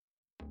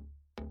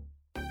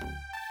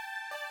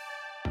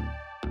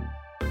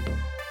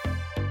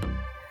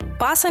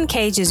Boss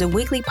Uncaged is a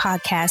weekly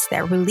podcast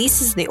that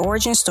releases the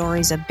origin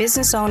stories of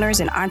business owners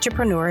and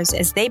entrepreneurs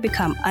as they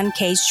become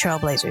uncaged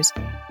trailblazers.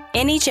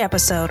 In each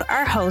episode,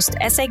 our host,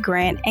 S.A.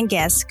 Grant, and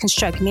guests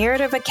construct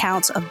narrative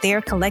accounts of their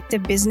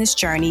collective business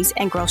journeys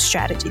and growth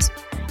strategies.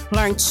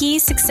 Learn key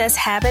success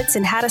habits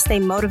and how to stay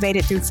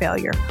motivated through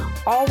failure,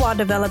 all while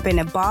developing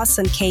a Boss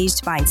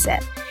Uncaged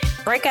mindset.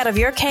 Break out of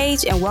your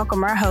cage and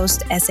welcome our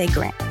host, S.A.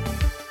 Grant.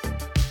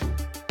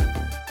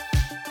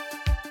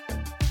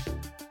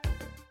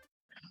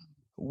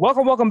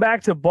 Welcome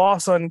back to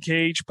Boss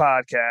Uncaged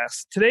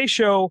podcast. Today's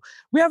show,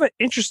 we have an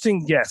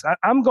interesting guest.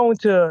 I'm going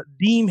to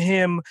deem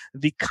him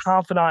the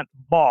confidant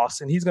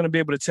boss, and he's going to be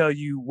able to tell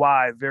you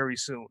why very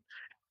soon.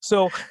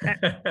 So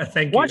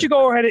why don't you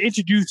go ahead and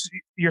introduce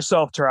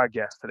yourself to our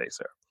guest today,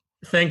 sir?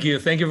 Thank you.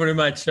 Thank you very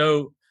much.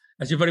 So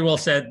as you very well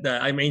said,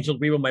 I'm Angel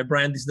Ribo. My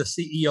brand is the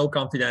CEO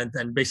Confidant,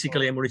 and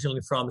basically I'm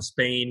originally from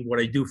Spain. What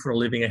I do for a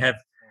living, I have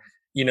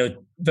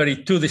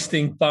two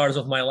distinct parts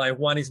of my life.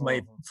 One is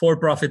my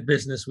for-profit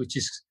business, which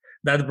is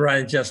that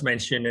brand just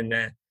mentioned.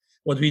 And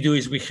what we do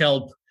is we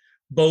help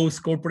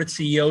both corporate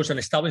CEOs and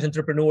established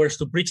entrepreneurs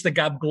to bridge the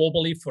gap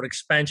globally for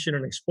expansion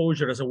and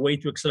exposure as a way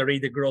to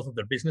accelerate the growth of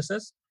their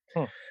businesses.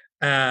 We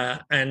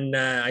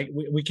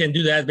can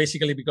do that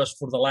basically because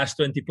for the last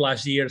 20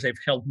 plus years, I've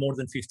helped more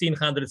than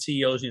 1,500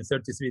 CEOs in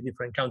 33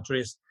 different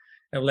countries.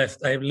 I've lived,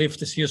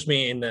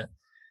 in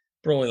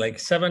probably like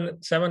seven,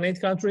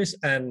 8 countries,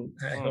 and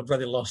I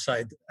already lost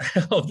sight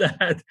of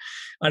that.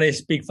 And I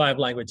speak 5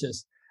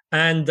 languages.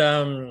 And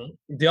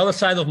the other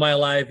side of my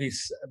life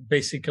is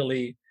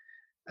basically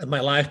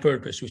my life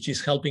purpose, which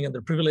is helping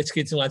underprivileged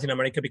kids in Latin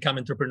America become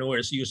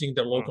entrepreneurs using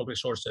their local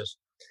resources.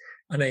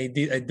 And I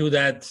do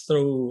that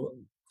through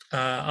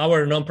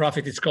our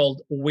nonprofit. It's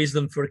called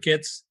Wisdom for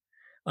Kids.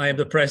 I am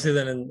the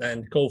president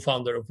and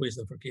co-founder of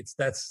Wisdom for Kids.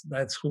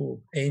 That's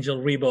who Angel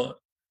Ribo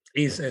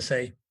is,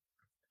 S.A.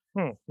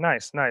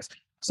 Nice.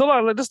 So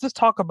let's just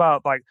talk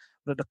about like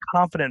the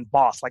confident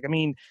boss.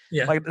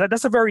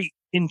 That's a very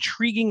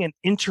intriguing and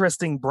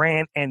interesting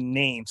brand and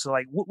name. So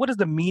like, what is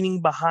the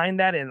meaning behind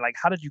that, and like,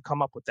 how did you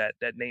come up with that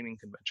naming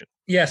convention?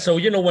 Yeah. So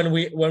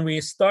when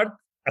we start,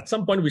 at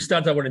some point we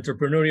start our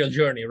entrepreneurial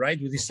journey, right?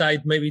 We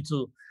decide maybe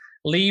to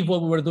leave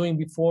what we were doing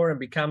before and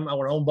become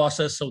our own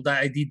bosses. So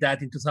that I did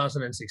that in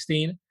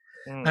 2016.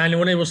 And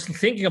when I was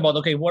thinking about,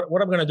 okay, what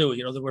I'm going to do,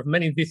 there were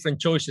many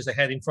different choices I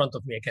had in front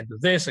of me. I can do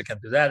this, I can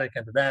do that, I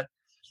can do that.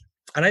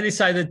 And I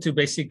decided to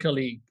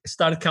basically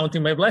start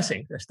counting my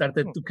blessings. I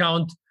started to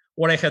count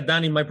what I had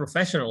done in my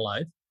professional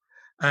life.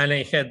 And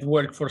I had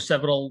worked for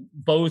several,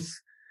 both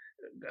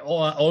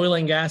oil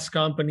and gas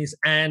companies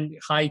and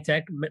high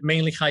tech,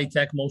 mainly high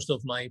tech. Most of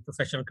my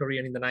professional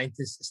career in the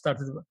 90s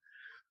started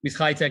with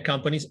high-tech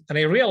companies. And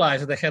I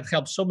realized that I had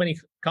helped so many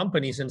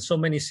companies and so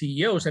many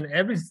CEOs. And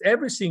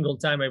every single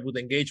time I would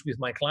engage with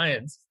my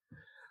clients,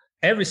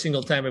 every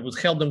single time I would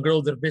help them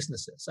grow their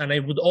businesses. And I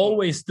would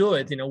always do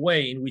it in a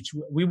way in which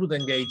we would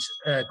engage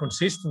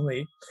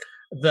consistently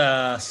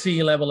the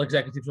C-level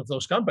executives of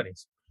those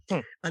companies.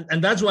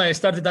 And that's why I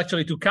started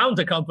actually to count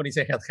the companies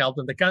I had helped.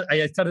 And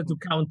I started to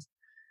count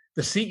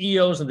the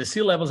CEOs and the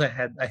C-levels I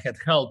had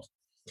helped.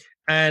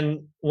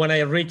 And when I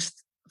reached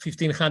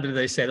 1,500,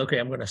 I said, okay,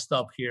 I'm going to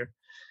stop here.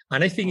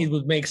 And I think it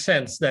would make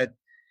sense that,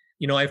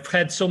 I've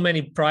had so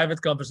many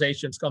private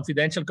conversations,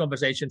 confidential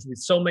conversations with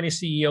so many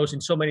CEOs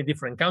in so many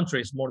different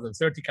countries, more than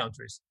 30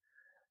 countries.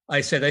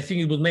 I said, I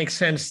think it would make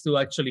sense to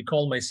actually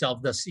call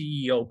myself the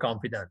CEO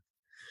Confidant.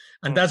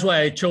 And that's why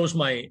I chose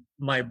my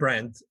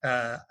brand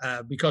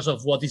because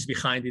of what is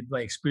behind it, my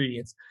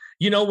experience.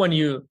 When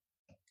you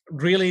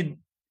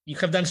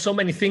have done so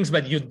many things,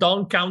 but you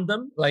don't count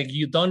them, like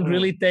you don't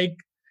really take,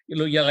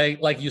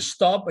 you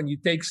stop and you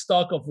take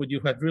stock of what you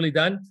have really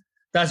done.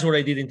 That's what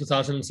I did in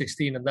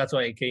 2016, and that's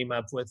why I came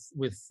up with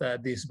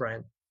this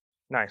brand.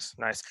 Nice.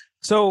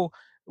 So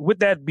with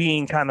that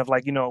being kind of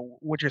like,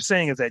 what you're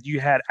saying is that you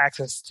had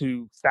access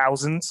to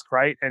thousands,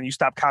 right? And you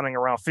stopped counting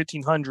around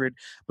 1,500,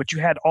 but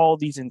you had all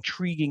these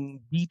intriguing,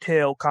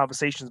 detailed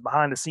conversations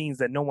behind the scenes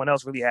that no one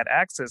else really had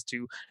access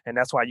to, and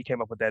that's why you came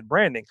up with that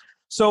branding.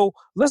 So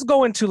let's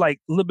go into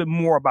like a little bit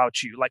more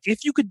about you. Like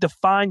if you could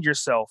define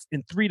yourself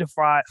in 3 to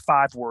 5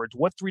 words,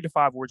 what 3 to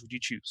 5 words would you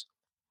choose?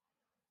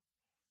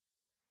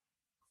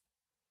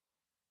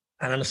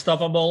 An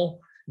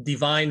unstoppable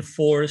divine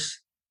force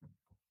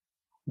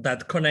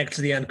that connects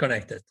the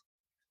unconnected.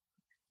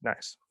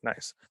 Nice.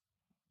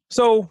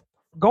 So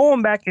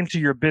going back into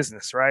your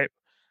business, right?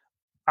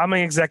 I'm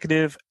an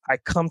executive. I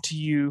come to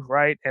you,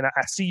 right? And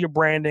I see your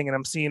branding and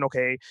I'm seeing,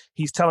 okay,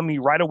 he's telling me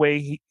right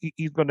away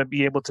he's going to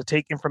be able to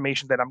take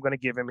information that I'm going to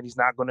give him and he's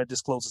not going to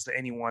disclose this to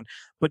anyone.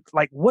 But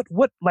like,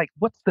 what's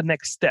the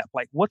next step?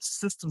 Like, what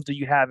systems do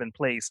you have in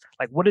place?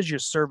 Like, what is your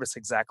service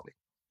exactly?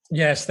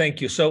 Yes,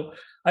 thank you. So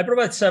I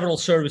provide several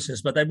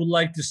services, but I would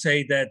like to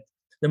say that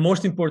the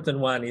most important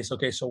one is,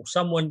 okay, so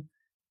someone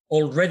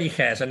already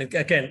has, and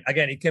again,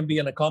 it can be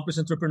an accomplished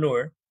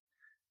entrepreneur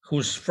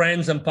whose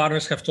friends and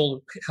partners have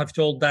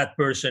told that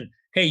person,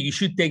 hey, you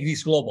should take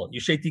this global. You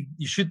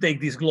should take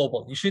this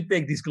global. You should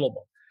take this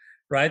global,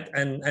 right?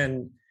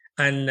 And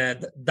And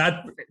that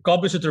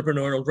complex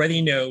entrepreneur already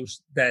knows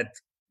that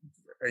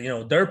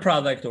their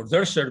product or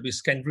their service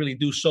can really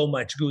do so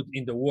much good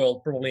in the world,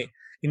 probably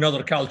in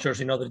other cultures,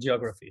 in other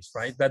geographies,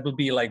 right? That would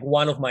be like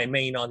one of my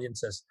main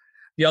audiences.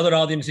 The other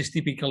audience is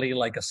typically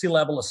like a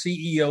C-level, a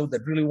CEO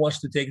that really wants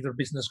to take their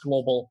business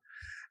global.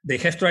 They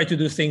have tried to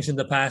do things in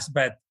the past,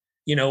 but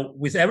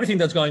with everything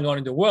that's going on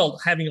in the world,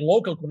 having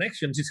local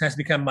connections, it has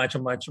become much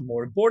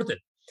more important.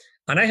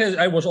 And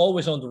I was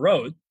always on the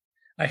road.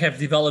 I had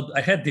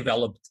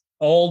developed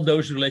all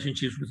those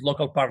relationships with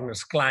local partners,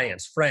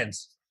 clients, friends.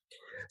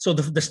 So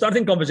the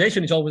starting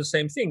conversation is always the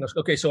same thing.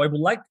 Okay, so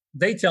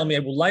they tell me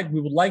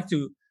we would like to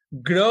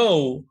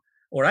grow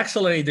or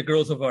accelerate the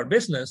growth of our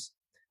business,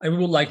 and we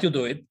would like to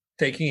do it,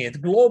 taking it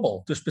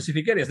global to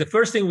specific areas. The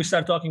first thing we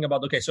start talking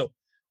about, okay, so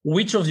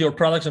which of your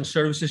products and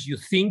services you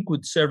think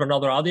would serve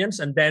another audience,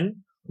 and then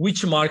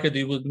which market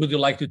would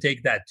you like to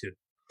take that to?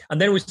 And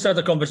then we start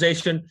a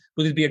conversation,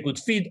 would it be a good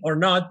fit or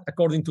not,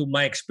 according to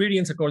my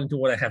experience, according to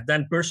what I have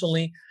done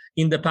personally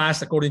in the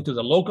past, according to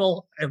the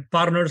local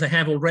partners I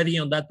have already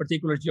on that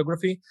particular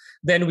geography.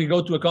 Then we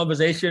go to a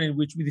conversation in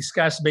which we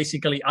discuss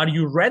basically, are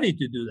you ready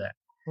to do that?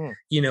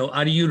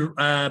 Are you,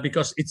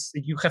 because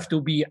you have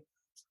to be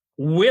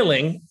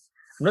willing,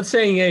 I'm not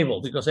saying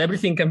able, because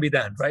everything can be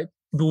done, right?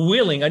 Be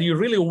willing, are you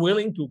really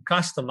willing to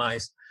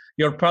customize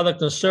your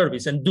product and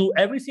service and do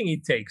everything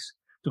it takes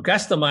to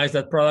customize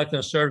that product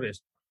and service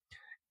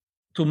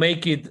to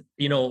make it,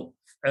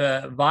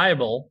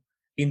 viable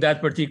in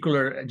that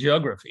particular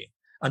geography?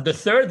 And the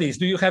third is,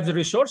 do you have the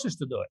resources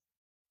to do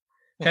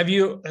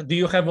it? Do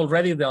you have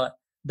already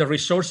the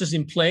resources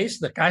in place,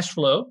 the cash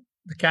flow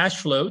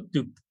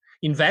to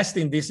invest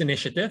in this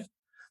initiative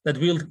that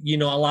will,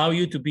 allow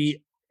you to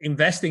be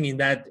investing in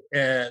that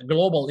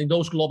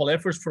those global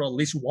efforts for at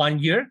least 1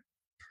 year?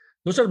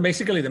 Those are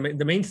basically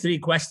the main three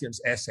questions,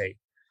 essay.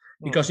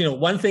 Because,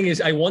 one thing is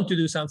I want to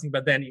do something,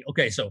 but then,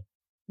 okay, so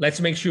let's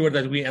make sure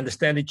that we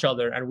understand each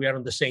other and we are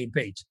on the same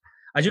page.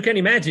 As you can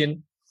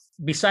imagine,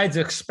 besides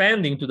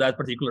expanding to that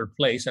particular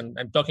place, and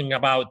I'm talking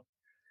about,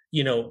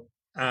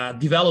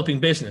 developing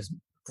business,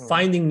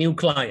 finding new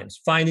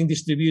clients, finding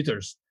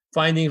distributors,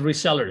 finding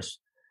resellers,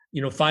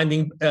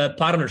 finding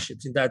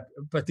partnerships in that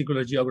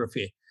particular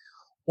geography.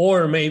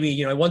 Or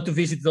maybe, I want to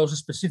visit those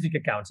specific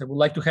accounts. I would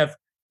like to have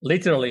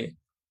literally,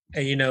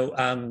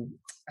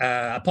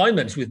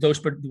 appointments with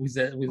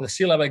the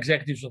C-level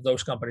executives of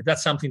those companies.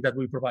 That's something that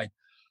we provide.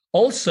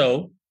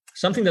 Also,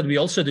 something that we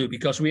also do,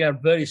 because we are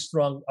very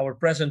strong, our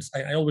presence,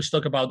 I always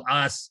talk about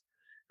us,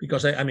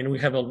 because we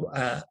have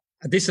a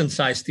decent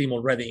sized team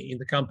already in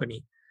the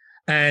company.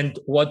 And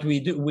what we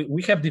do,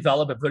 we have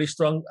developed a very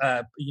strong,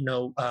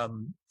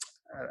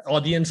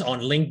 audience on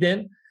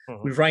LinkedIn.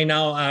 We right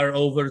now are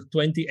over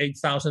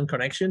 28,000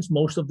 connections.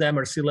 Most of them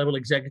are C-level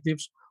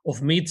executives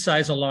of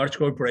mid-size and large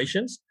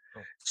corporations.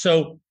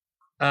 So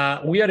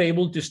we are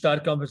able to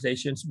start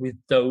conversations with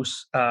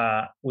those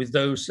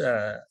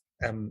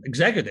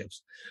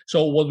executives.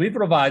 So what we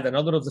provide,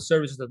 another of the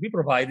services that we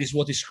provide, is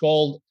what is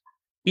called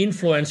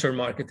influencer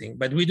marketing,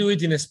 but we do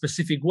it in a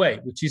specific way,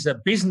 which is a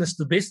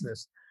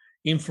business-to-business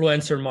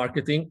influencer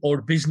marketing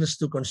or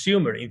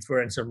business-to-consumer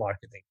influencer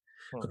marketing.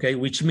 Okay,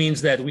 which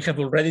means that we have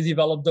already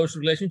developed those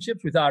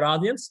relationships with our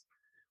audience.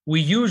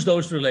 We use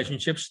those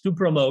relationships to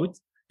promote,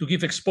 to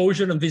give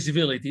exposure and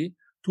visibility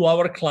to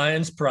our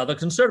clients'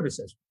 products and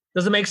services.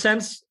 Does it make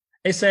sense,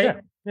 SA?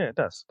 Yeah, it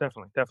does.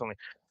 Definitely.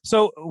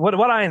 So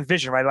what I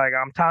envision, right? Like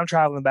I'm time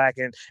traveling back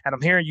and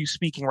I'm hearing you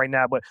speaking right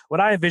now, but what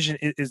I envision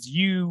is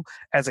you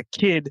as a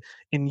kid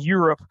in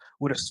Europe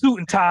with a suit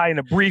and tie and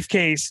a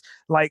briefcase.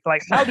 Like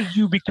how did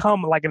you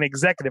become like an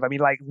executive?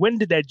 When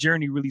did that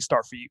journey really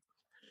start for you?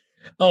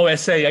 Oh,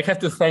 SA, I have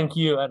to thank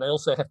you. And I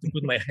also have to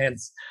put my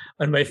hands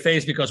on my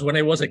face, because when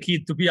I was a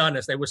kid, to be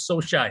honest, I was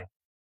so shy.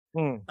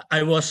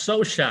 I was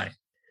so shy.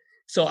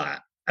 So,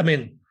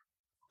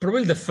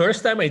 probably the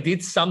first time I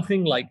did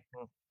something like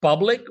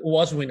public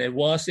was when I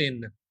was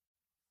in,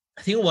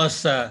 I think it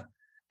was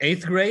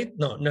 8th grade.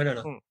 No.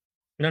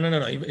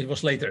 It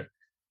was later.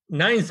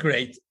 9th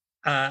grade,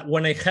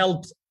 when I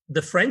helped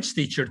the French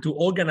teacher to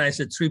organize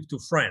a trip to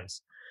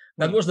France.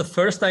 That was the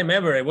first time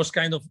ever I was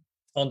kind of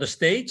on the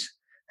stage,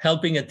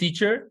 helping a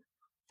teacher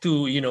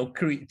to,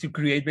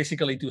 create,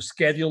 basically to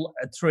schedule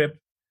a trip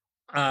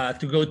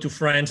to go to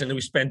France. And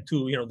we spent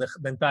the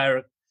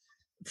entire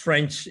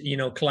French,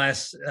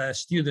 class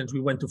students. We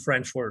went to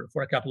France for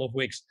a couple of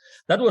weeks.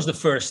 That was the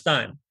first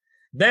time.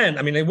 Then,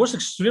 I was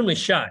extremely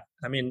shy.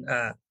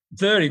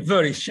 Very,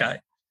 very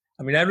shy.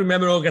 I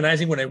remember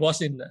organizing when I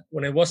was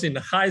in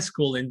high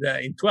school in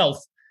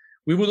 12th.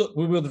 We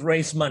would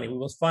raise money. We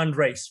would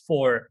fundraise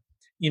for,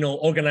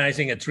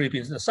 organizing a trip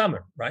in the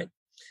summer, right?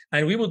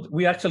 And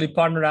we actually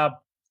partnered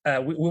up.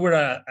 We were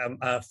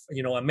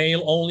a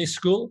male only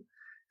school,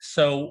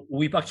 so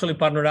we've actually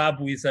partnered up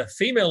with a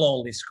female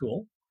only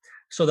school,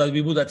 so that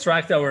we would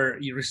attract our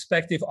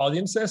respective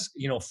audiences,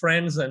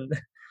 friends and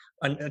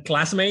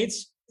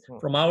classmates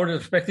from our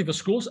respective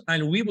schools,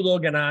 and we would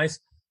organize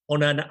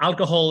on an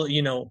alcohol.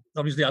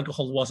 Obviously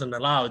alcohol wasn't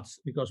allowed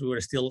because we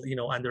were still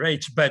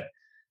underage, but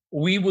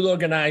we would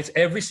organize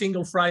every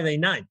single Friday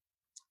night,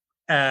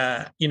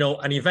 an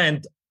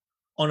event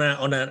on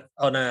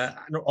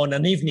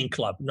an evening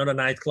club, not a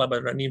nightclub,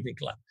 but an evening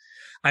club.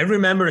 I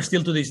remember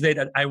still to this day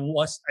that I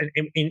was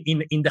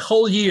in the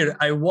whole year,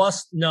 I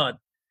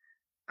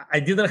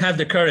didn't have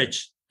the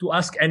courage to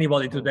ask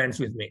anybody to dance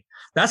with me.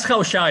 That's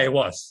how shy I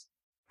was.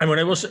 I mean,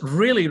 I was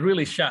really,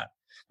 really shy.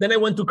 Then I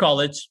went to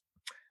college,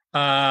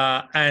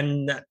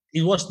 and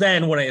it was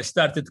then when I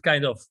started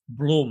kind of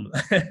bloom.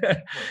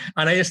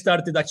 And I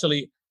started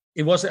actually,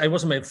 it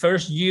was my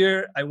first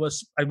year. I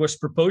was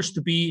proposed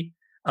to be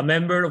a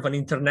member of an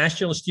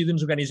international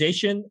students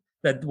organization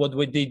that what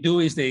they do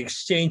is they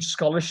exchange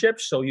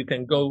scholarships. So you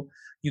can go,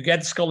 you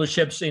get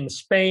scholarships in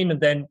Spain,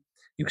 and then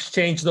you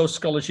exchange those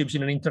scholarships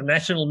in an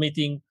international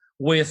meeting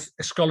with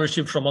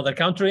scholarships from other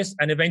countries.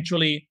 And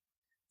eventually,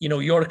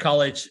 your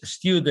college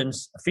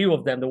students, a few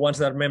of them, the ones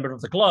that are members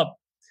of the club,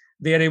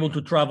 they are able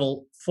to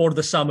travel for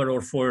the summer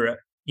or for,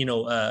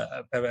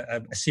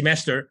 a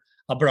semester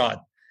abroad.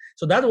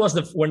 So that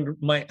was when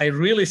I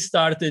really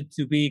started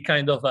to be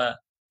kind of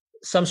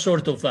some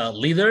sort of a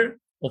leader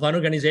of an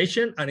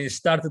organization, and it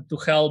started to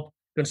help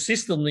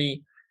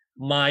consistently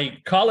my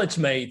college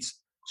mates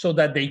so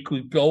that they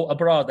could go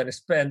abroad and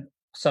spend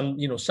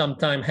some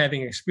time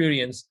having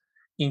experience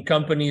in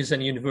companies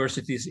and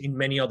universities in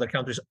many other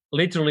countries,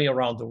 literally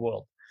around the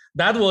world.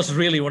 That was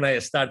really when I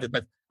started,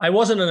 but I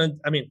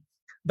wasn't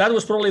that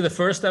was probably the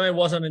first time I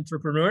was an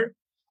entrepreneur.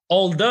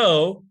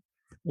 Although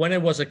when I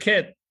was a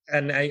kid,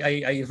 and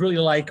I really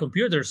like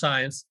computer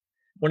science,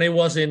 when I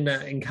was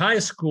in high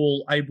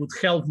school, I would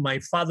help my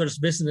father's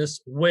business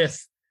with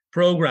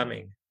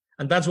programming.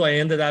 And that's why I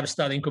ended up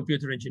studying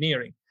computer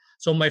engineering.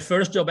 So my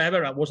first job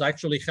ever was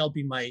actually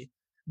helping my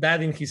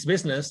dad in his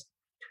business,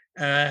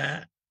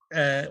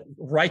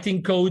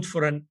 writing code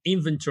for an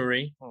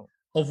inventory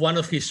of one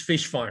of his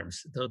fish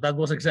farms. So that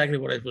was exactly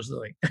what I was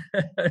doing.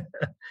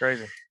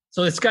 Crazy.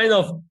 So it's kind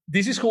of,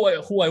 this is who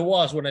I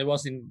was when I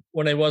was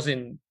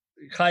in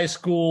high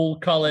school,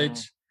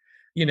 college,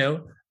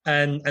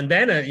 and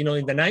then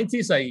in the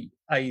 90s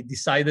I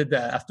decided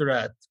after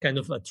a kind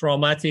of a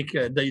traumatic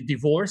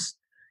divorce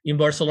in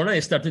Barcelona,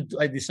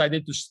 I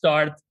decided to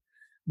start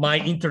my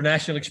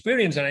international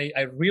experience, and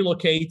I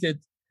relocated.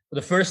 For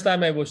the first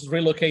time, I was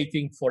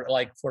relocating for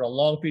a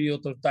long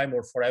period of time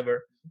or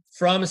forever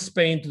from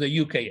Spain to the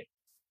UK,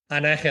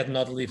 and I had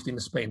not lived in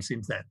Spain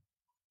since then.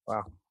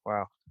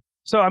 Wow.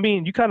 So, I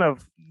mean, you kind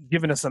of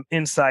given us some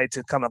insight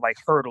to kind of like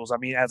hurdles. I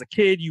mean, as a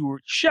kid, you were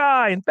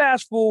shy and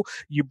bashful.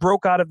 You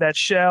broke out of that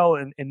shell,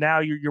 and now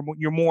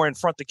you're more in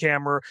front of the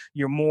camera.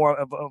 You're more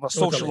of a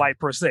socialite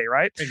per se,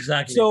 right?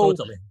 Exactly. So,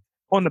 totally.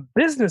 On the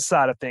business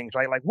side of things,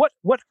 right? Like,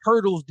 what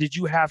hurdles did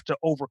you have to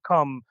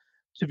overcome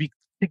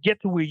to get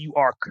to where you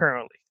are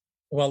currently?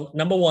 Well,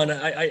 number one,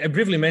 I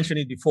briefly mentioned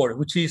it before,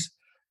 which is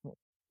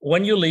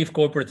when you leave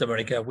corporate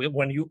America,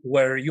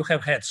 where you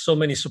have had so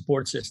many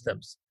support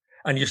systems,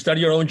 and you start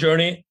your own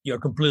journey, you're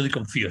completely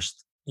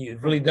confused. You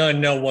really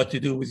don't know what to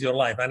do with your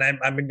life. And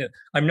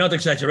I'm not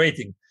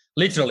exaggerating.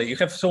 Literally, you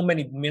have so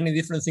many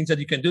different things that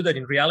you can do that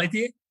in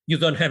reality, you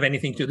don't have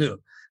anything to do,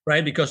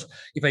 right? Because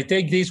if I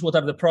take this, what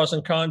are the pros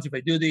and cons? If I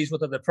do this,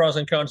 what are the pros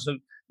and cons? So,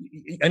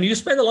 and you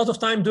spend a lot of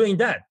time doing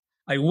that.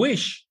 I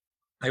wish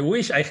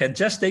I had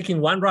just taken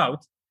one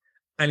route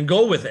and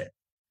go with it,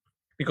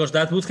 because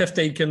that would have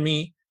taken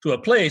me to a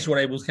place where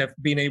I would have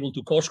been able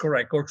to course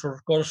correct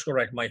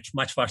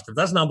much faster.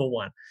 That's number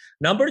one.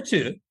 Number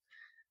two,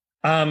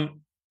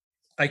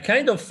 I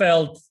kind of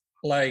felt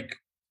like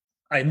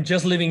I'm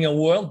just leaving a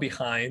world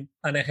behind,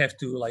 and I have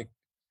to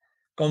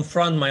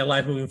confront my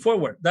life moving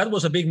forward. That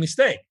was a big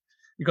mistake,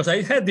 because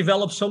I had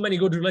developed so many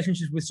good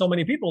relationships with so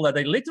many people that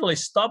I literally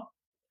stopped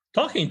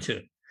talking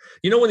to.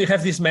 When you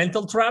have this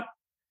mental trap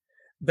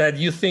that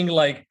you think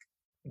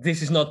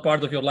this is not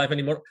part of your life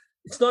anymore.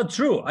 It's not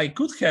true. I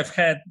could have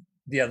had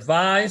the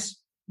advice,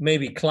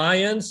 maybe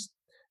clients,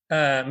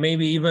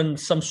 maybe even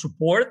some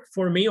support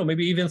for me, or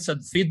maybe even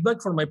some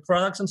feedback for my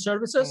products and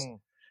services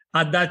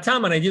at that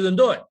time, and I didn't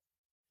do it.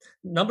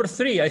 Number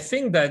three, I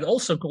think that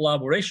also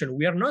collaboration.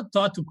 We are not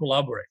taught to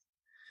collaborate.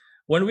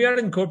 When we are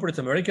in corporate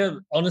America,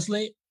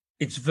 honestly,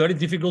 it's very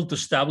difficult to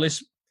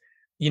establish,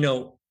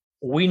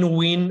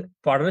 win-win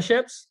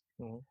partnerships.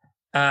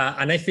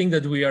 And I think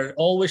that we are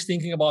always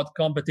thinking about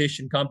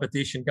competition. How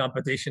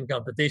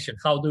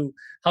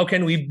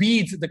can we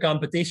beat the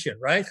competition,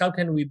 right? How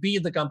can we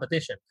beat the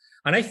competition?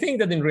 And I think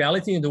that in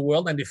reality, in the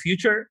world, and the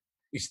future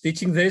is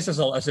teaching this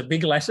as a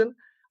big lesson.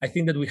 I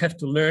think that we have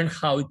to learn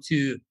how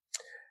to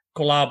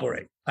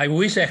collaborate. I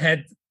wish I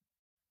had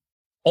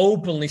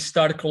openly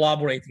started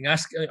collaborating,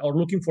 or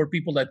looking for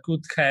people that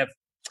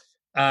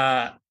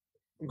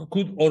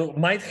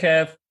might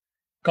have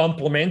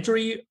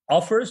complementary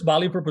offers,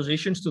 value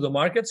propositions to the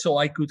market, so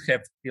I could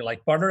have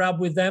partner up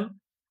with them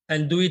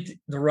and do it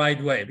the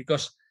right way.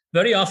 Because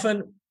very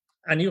often,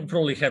 and you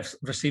probably have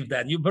received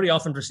that, you very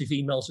often receive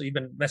emails or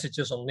even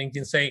messages on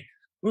LinkedIn saying,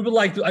 I would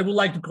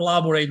like to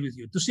collaborate with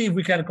you to see if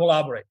we can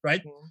collaborate,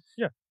 right?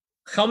 Yeah.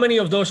 How many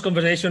of those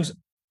conversations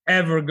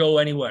ever go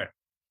anywhere?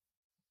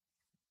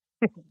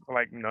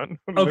 Like none.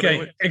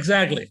 Okay,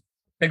 exactly.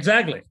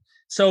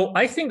 So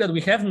I think that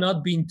we have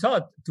not been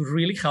taught to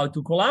really how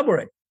to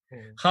collaborate,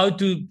 how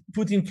to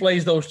put in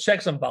place those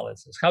checks and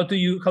balances, how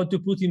to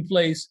put in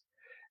place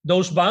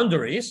those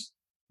boundaries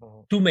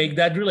to make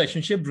that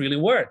relationship really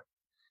work.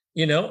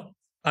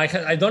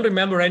 I don't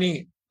remember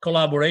any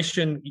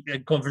collaboration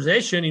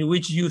conversation in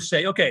which you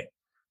say, okay,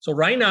 so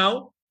right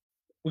now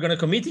we're going to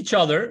commit each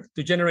other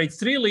to generate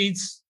 3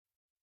 leads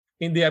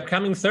in the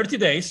upcoming 30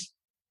 days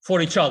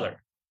for each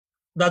other.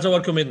 That's our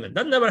commitment.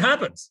 That never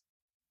happens.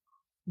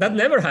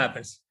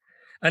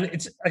 And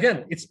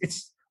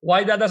it's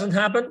why that doesn't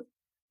happen.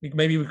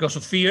 Maybe because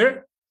of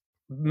fear,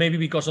 maybe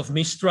because of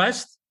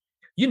mistrust.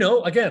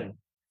 Again,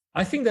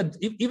 I think that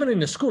even in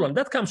the school, and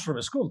that comes from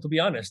a school, to be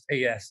honest,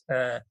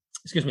 SA.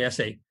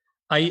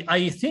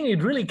 I think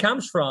it really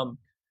comes from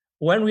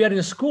when we are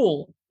in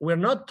school, we're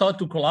not taught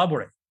to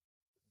collaborate.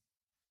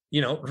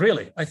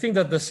 Really, I think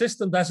that the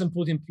system doesn't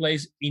put in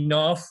place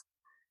enough,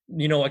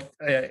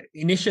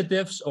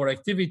 initiatives or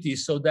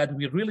activities so that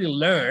we really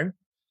learn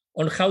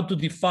on how to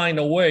define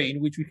a way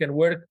in which we can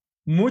work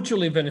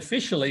mutually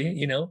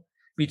beneficially,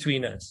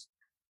 between us.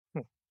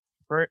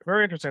 Very,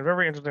 very interesting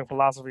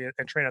philosophy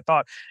and train of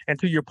thought. And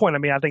to your point, I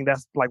mean, I think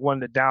that's like one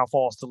of the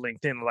downfalls to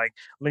LinkedIn. Like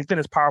LinkedIn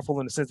is powerful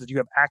in the sense that you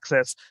have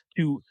access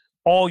to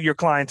all your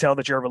clientele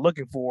that you're ever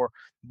looking for,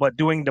 but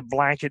doing the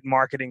blanket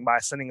marketing by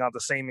sending out the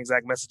same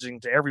exact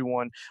messaging to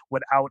everyone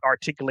without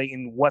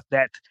articulating what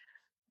that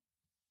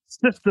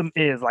system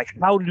is, like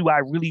how do I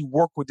really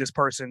work with this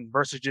person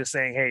versus just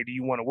saying, hey, do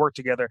you want to work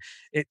together?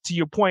 To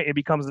your point, it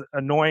becomes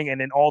annoying,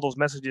 and then all those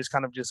messages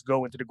kind of just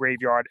go into the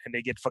graveyard and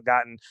they get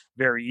forgotten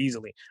very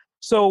easily.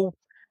 So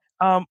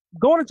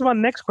going into my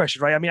next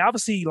question, right? I mean,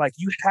 obviously, like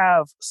you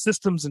have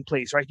systems in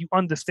place, right? You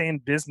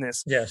understand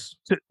business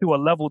to a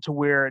level to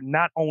where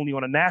not only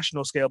on a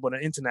national scale, but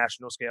an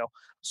international scale.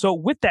 So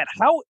with that,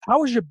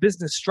 how is your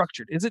business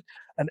structured? Is it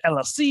an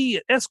LLC,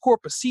 an S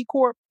Corp, a C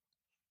Corp?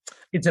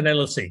 It's an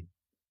LLC.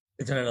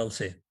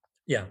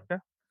 Yeah.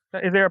 Okay.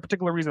 Is there a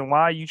particular reason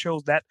why you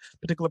chose that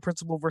particular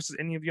principle versus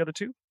any of the other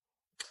two?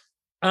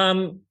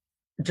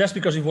 Just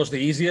because it was the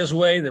easiest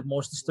way, the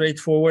most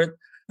straightforward.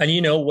 And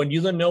when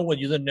you don't know,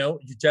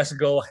 you just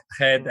go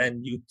ahead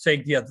and you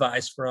take the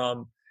advice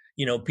from,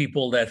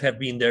 people that have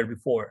been there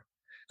before.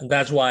 And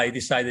that's why I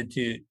decided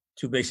to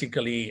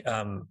basically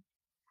go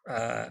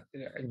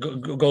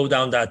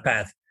down that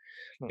path.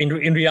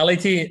 In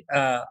reality,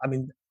 I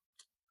mean,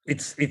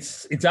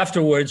 it's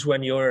afterwards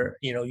when you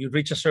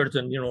reach a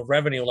certain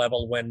revenue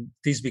level when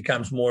this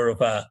becomes more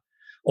of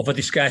a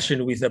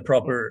discussion with a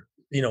proper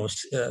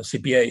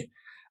CPA.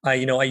 I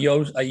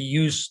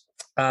use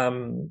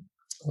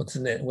what's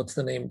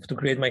the name to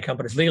create my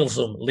company? It's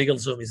LegalZoom.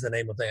 LegalZoom is the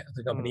name of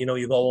the company.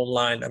 You go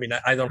online. I mean,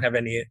 I don't have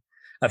any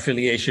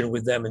affiliation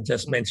with them, and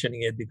just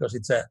mentioning it because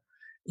it's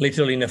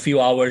literally in a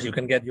few hours you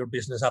can get your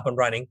business up and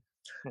running,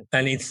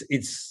 and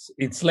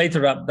it's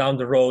later up down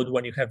the road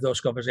when you have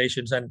those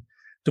conversations. And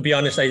to be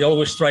honest, I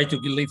always try to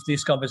leave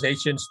these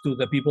conversations to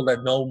the people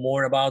that know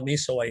more about me.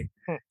 So I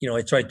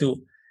try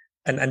to,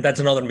 and that's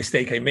another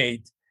mistake I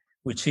made,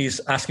 which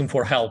is asking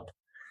for help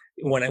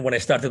when I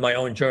started my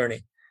own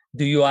journey.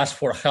 Do you ask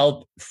for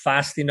help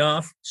fast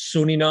enough,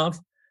 soon enough,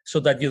 so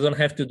that you don't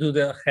have to do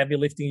the heavy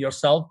lifting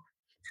yourself?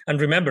 And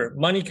remember,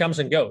 money comes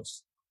and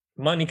goes.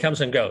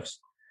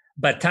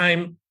 But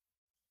time,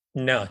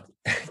 no.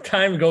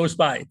 Time goes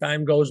by.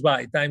 And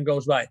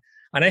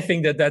I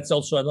think that that's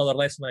also another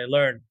lesson I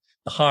learned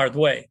the hard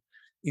way,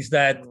 is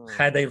that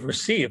had I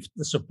received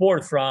the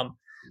support from,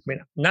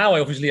 now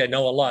obviously I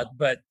know a lot,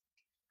 but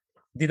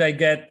did I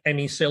get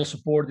any sales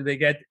support? Did I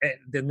get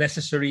the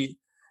necessary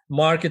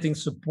marketing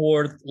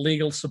support,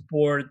 legal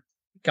support,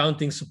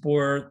 accounting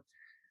support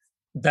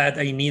that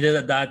I needed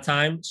at that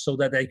time so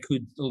that I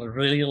could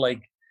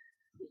really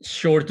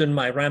shorten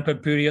my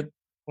ramp-up period?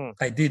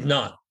 I did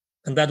not.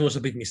 And that was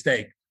a big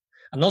mistake.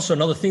 And also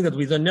another thing that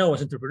we don't know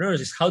as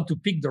entrepreneurs is how to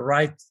pick the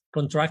right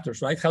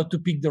contractors, right? How to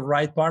pick the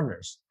right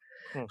partners,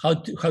 how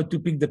to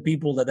pick the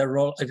people that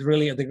are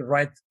really the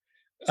right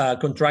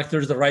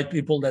contractors, the right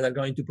people that are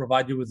going to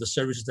provide you with the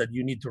services that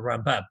you need to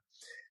ramp up.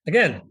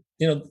 Again,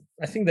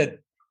 I think that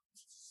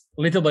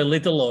little by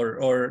little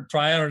or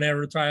trial and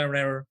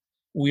error,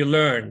 we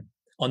learn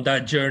on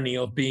that journey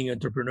of being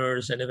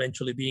entrepreneurs and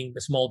eventually being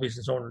the small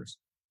business owners.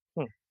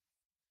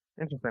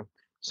 Interesting.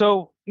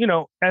 So,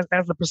 as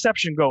the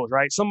perception goes,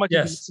 right? Somebody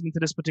listening to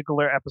this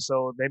particular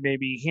episode, they may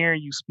be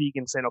hearing you speak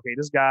and saying, okay,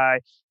 this guy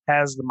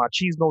has the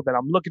machismo that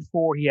I'm looking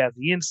for. He has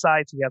the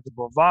insights. He has the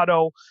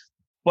bravado.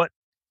 But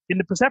in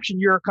the perception,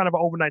 you're kind of an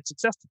overnight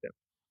success to them.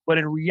 But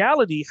in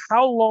reality,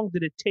 how long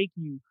did it take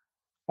you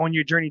on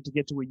your journey to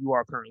get to where you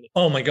are currently?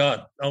 Oh, my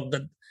God.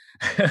 That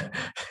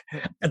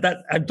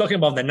I'm talking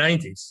about the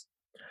 90s.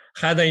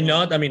 Had I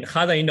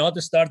not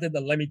started,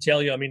 and let me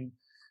tell you,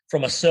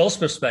 from a sales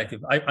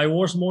perspective, I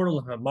was more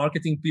of a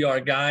marketing PR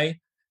guy,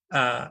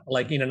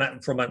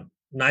 from a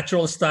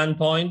natural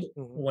standpoint.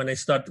 When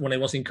I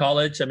was in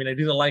college, I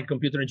didn't like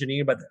computer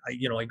engineering, but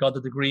I got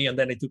the degree and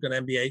then I took an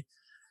MBA.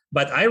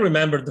 But I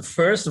remember the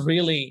first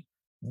really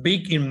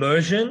big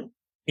immersion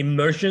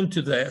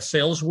to the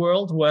sales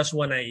world was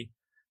when I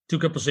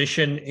took a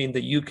position in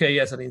the UK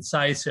as an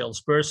inside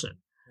salesperson.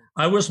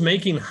 I was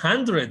making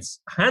hundreds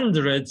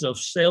of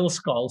sales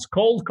calls,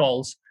 cold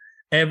calls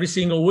every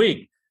single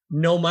week,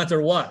 no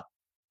matter what.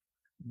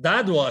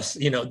 That was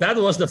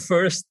the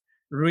first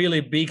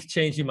really big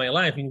change in my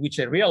life, in which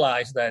I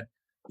realized that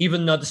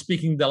even not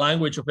speaking the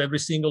language of every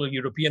single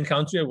European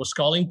country I was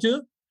calling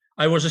to,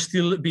 I was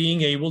still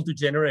being able to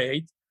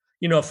generate,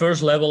 a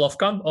first level of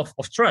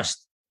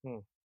trust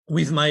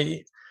with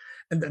my,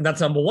 and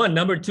that's number one.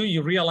 Number two,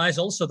 you realize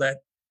also that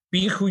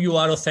being who you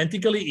are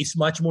authentically is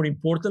much more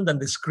important than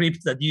the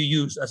script that you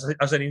use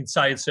as an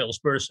inside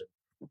salesperson,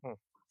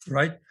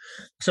 right?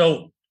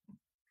 So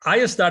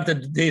I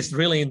started this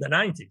really in the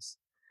 90s,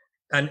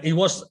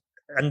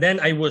 and then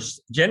I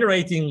was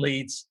generating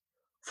leads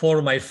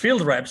for my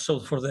field reps. So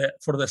for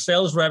the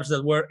sales reps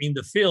that were in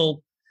the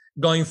field,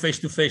 going face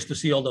to face to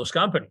see all those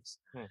companies.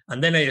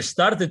 And then I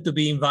started to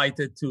be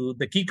invited to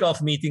the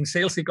kickoff meetings,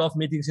 sales kickoff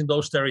meetings in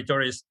those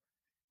territories,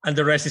 and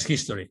the rest is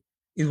history.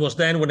 It was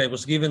then when I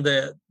was given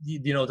the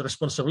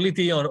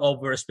responsibility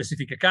over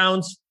specific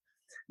accounts.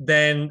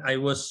 Then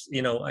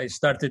I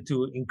started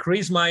to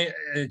increase my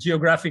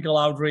geographical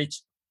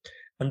outreach.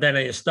 And then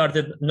I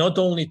started not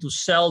only to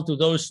sell to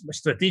those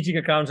strategic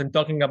accounts and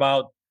talking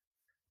about,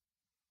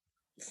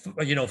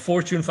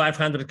 Fortune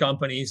 500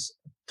 companies,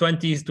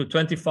 20 to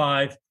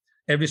 25,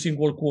 every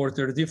single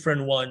quarter,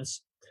 different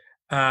ones.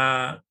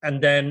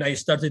 And then I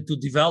started to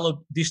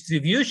develop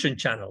distribution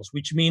channels,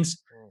 which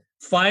means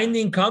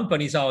finding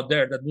companies out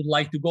there that would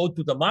like to go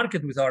to the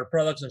market with our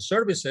products and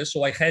services.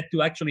 So I had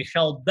to actually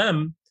help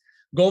them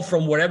go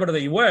from wherever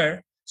they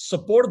were,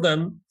 support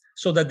them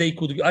so that they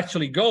could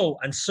actually go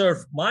and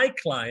serve my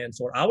clients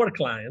or our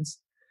clients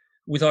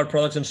with our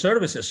products and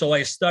services. So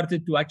I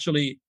started to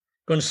actually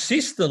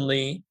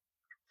consistently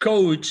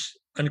coach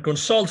and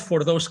consult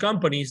for those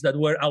companies that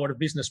were our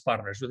business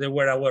partners. So they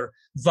were our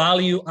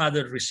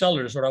value-added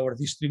resellers or our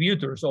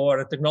distributors or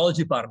our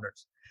technology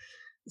partners.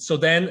 So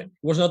then it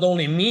was not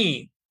only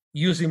me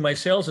using my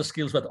sales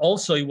skills, but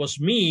also it was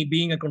me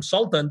being a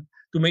consultant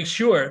to make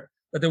sure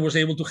that I was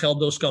able to help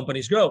those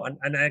companies grow.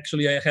 And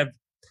actually, I have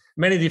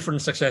many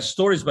different success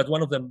stories, but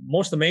one of the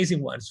most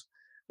amazing ones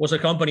was a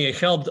company I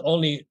helped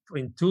only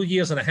in 2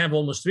 years and a half,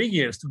 almost 3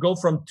 years, to go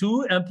from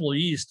 2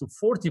 employees to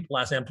 40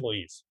 plus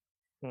employees.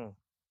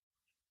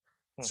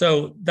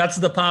 So that's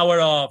the power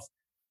of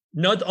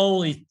not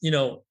only,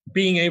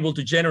 being able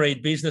to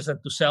generate business and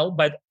to sell,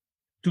 but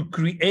to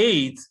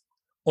create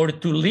or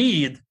to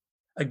lead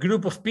a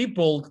group of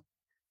people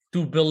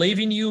to believe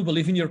in you,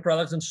 believe in your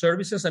products and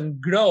services, and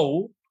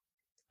grow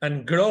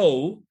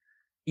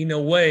in a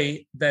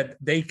way that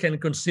they can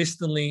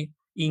consistently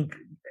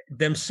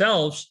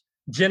themselves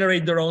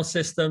generate their own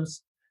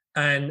systems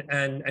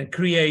and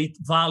create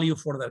value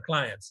for their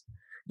clients.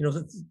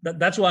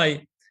 That's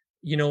why,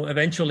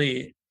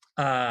 eventually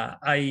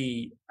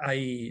I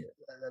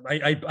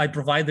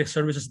provide the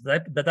services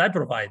that I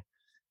provide,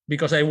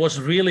 because I was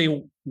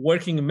really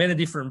working in many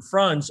different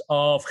fronts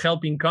of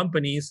helping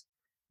companies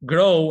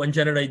grow and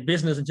generate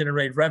business and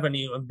generate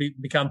revenue and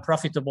become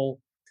profitable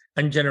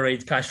and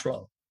generate cash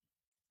flow.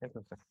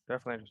 Interesting.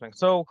 Definitely interesting.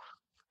 So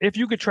if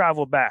you could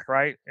travel back,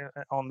 right,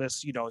 on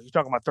this, you're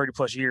talking about 30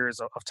 plus years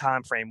of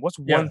time frame, what's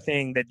one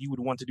thing that you would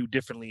want to do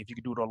differently if you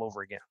could do it all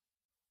over again?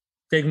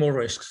 Take more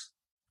risks.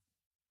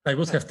 I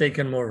would have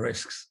taken more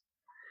risks.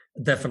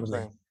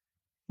 Definitely.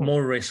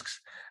 More risks.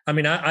 I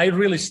mean, I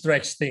really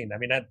stretched thin. I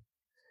mean,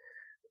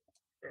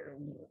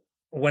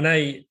 when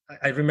I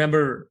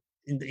remember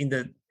in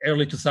the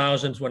early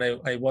 2000s when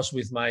I was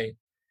with my,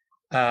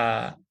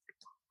 I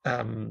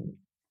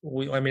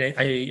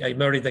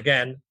married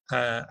again,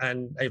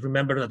 and I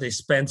remember that I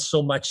spent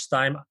so much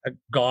time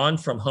gone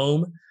from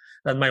home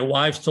that my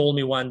wife told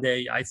me one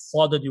day, I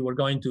thought that you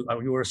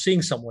were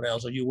seeing someone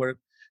else, or you were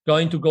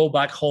going to go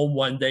back home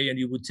one day and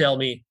you would tell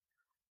me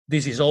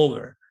this is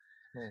over.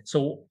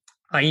 So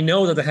I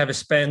know that I have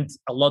spent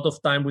a lot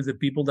of time with the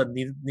people that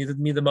needed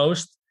me the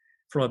most,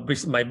 from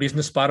my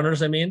business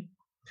partners, I mean.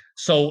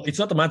 So it's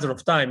not a matter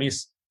of time,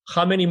 it's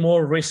how many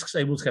more risks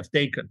I would have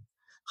taken,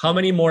 how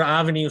many more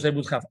avenues I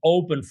would have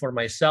opened for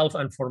myself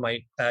and for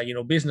my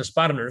business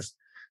partners,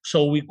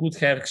 so we could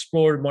have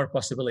explored more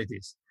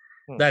possibilities.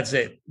 That's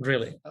it,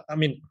 really. I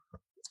mean,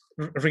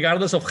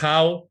 regardless of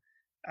how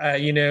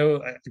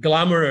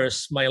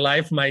glamorous my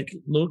life might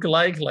look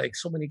like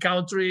so many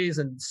countries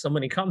and so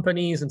many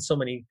companies and so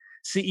many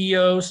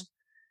CEOs.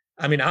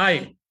 I mean,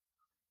 I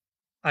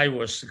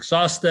was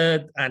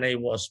exhausted and I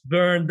was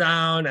burned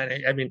down,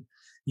 and I mean,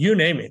 you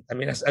name it. I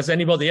mean, as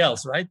anybody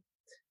else, right?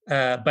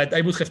 But I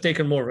would have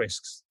taken more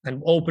risks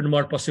and opened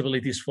more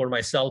possibilities for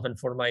myself and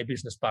for my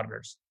business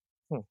partners.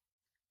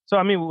 So,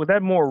 I mean, with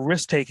that more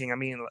risk taking, I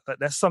mean,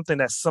 that's something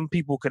that some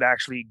people could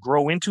actually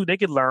grow into. They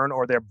could learn,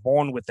 or they're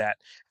born with that.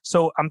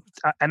 So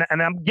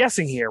I'm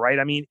guessing here, right?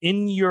 I mean,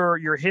 in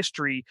your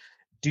history,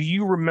 do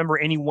you remember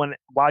anyone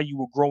while you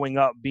were growing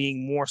up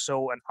being more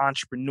so an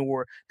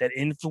entrepreneur that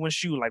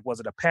influenced you? Like, was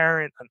it a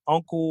parent, an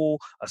uncle,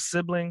 a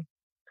sibling?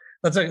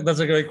 That's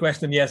a great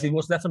question. Yes, it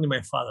was definitely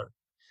my father.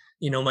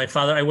 My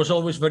father, I was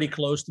always very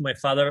close to my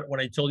father. When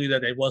I told you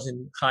that I was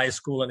in high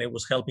school and I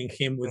was helping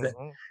him with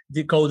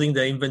decoding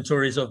the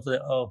inventories of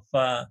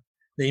the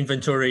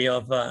inventory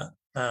of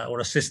or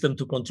a system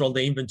to control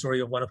the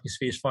inventory of one of his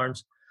fish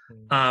farms.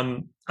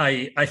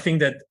 I think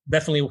that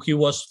definitely he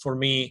was for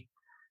me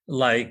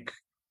like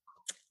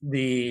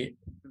the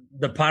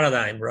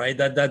paradigm, right?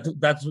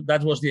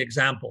 That was the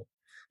example,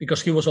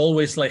 because he was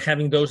always like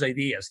having those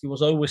ideas. He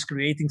was always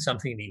creating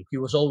something new. He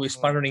was always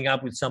partnering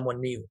up with someone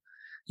new.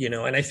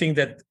 And I think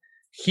that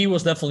he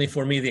was definitely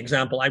for me the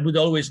example. I would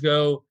always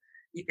go,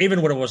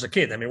 even when I was a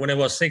kid. I mean, when I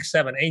was 6,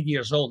 7, 8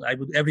 years old, I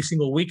would every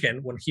single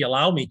weekend when he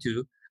allowed me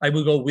to, I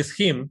would go with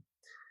him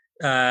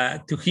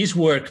to his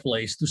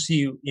workplace to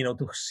see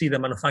the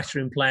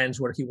manufacturing plants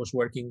where he was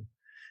working,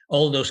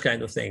 all those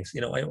kind of things.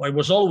 I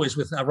was always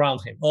around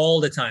him all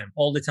the time.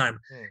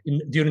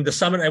 During the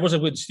summer, I was a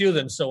good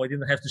student, so I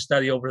didn't have to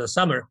study over the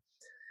summer.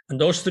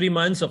 And those 3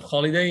 months of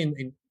holiday,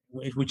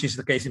 which is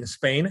the case in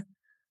Spain,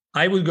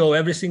 I would go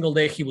every single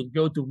day. He would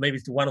go to maybe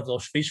to one of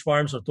those fish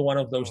farms or to one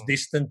of those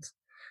distant,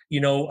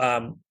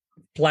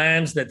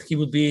 plants that he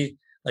would be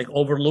like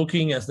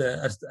overlooking as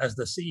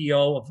the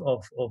CEO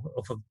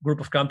of a group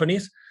of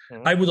companies.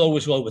 I would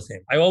always go with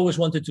him. I always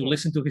wanted to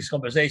listen to his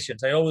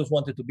conversations. I always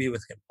wanted to be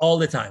with him all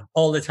the time.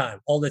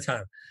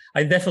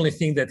 I definitely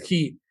think that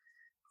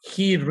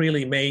he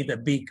really made a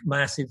big,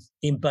 massive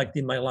impact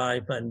in my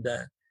life, and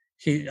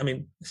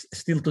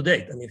still to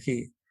date. I mean,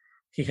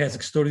 he has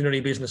extraordinary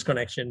business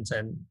connections,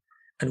 and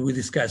we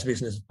discuss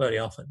business very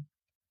often.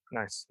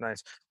 Nice.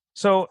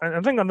 So I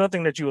think another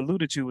thing that you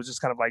alluded to was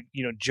just kind of like,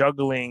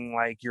 juggling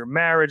like your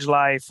marriage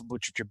life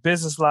with your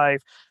business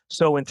life.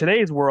 So in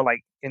today's world,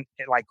 like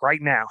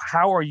right now,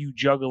 how are you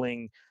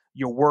juggling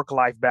your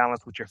work-life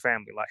balance with your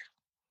family life?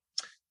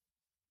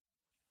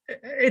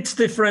 It's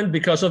different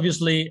because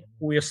obviously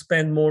we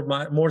spend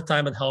more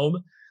time at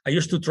home. I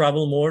used to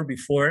travel more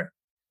before.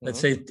 Let's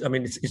say, I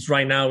mean, it's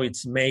right now,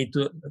 it's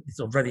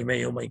already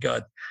May. Oh my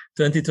God,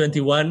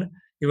 2021.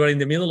 We are in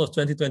the middle of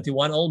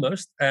 2021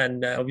 almost.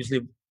 And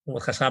obviously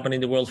what has happened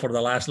in the world for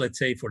the last, let's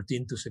say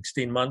 14 to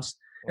 16 months,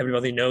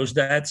 everybody knows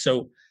that.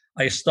 So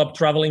I stopped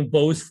traveling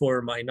both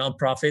for my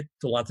nonprofit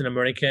to Latin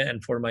America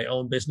and for my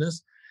own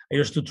business. I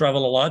used to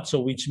travel a lot, so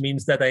which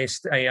means that I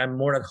am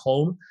more at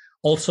home.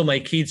 Also, my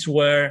kids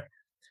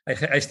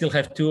I still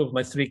have 2 of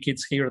my 3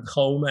 kids here at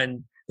home,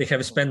 and they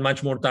have spent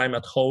much more time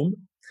at home.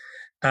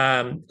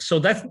 And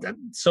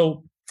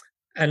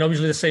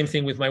obviously the same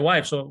thing with my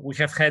wife. So we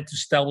have had to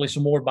establish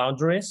more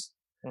boundaries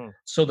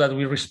so that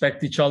we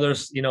respect each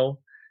other's,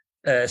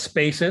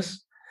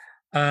 spaces.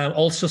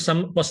 Also,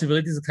 some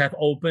possibilities that have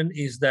opened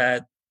is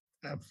that,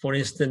 for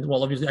instance,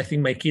 well, obviously, I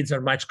think my kids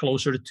are much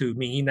closer to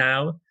me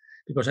now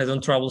because I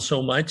don't travel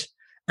so much.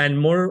 And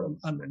more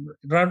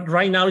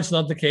right now, it's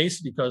not the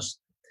case because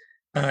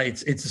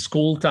it's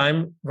school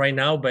time right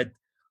now. But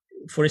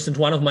for instance,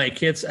 one of my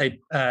kids,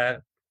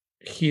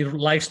 he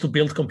likes to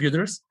build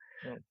computers,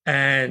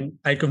 and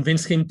I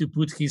convinced him to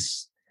put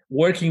his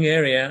working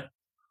area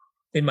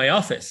in my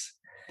office.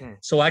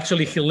 So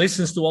actually, he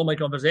listens to all my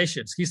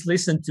conversations. He's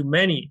listened to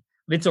many,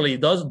 literally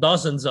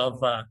dozens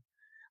of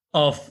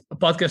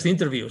podcast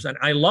interviews, and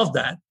I love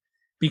that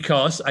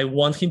because I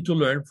want him to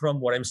learn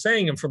from what I'm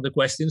saying and from the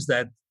questions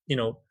that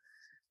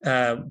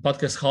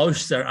podcast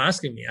hosts are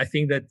asking me. I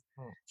think that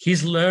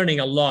he's learning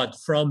a lot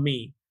from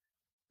me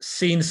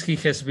since he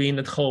has been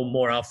at home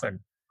more often.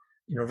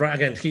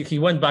 Again, he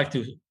went back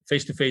to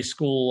face-to-face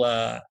school.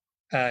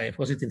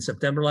 Was it in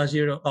September last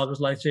year, or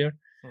August last year?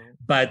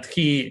 But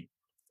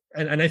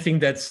and I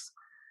think that's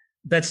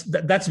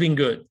been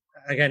good.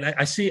 Again,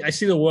 I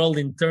see the world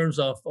in terms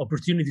of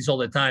opportunities all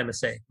the time. I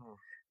say,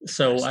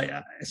 so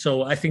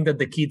I think that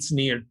the kids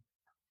need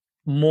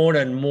more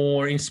and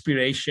more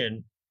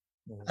inspiration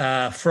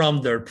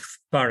from their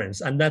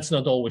parents, and that's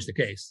not always the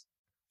case.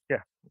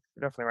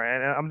 Definitely right.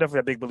 And I'm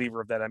definitely a big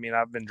believer of that. I mean,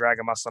 I've been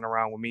dragging my son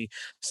around with me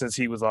since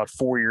he was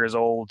 4 years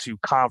old to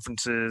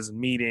conferences,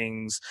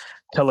 meetings,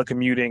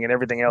 telecommuting, and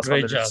everything else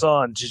under the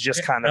sun to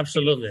just kind of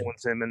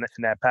influence him in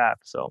that path.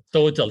 So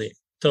totally.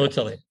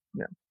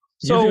 Yeah.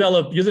 So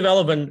you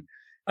develop, and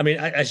I mean,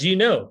 as you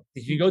know,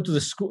 if you go to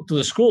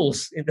the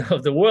schools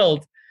of the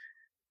world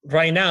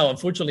right now,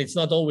 unfortunately, it's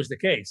not always the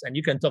case. And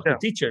you can talk to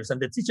teachers,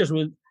 and the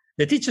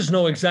teachers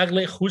know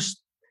exactly whose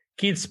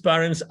kids'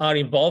 parents are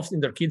involved in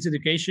their kids'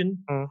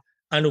 education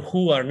and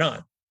who are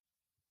not.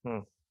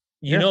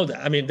 You know that.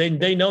 I mean,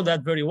 they know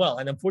that very well.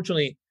 And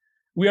unfortunately,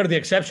 we are the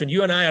exception.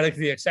 You and I are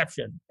the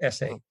exception,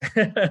 SA.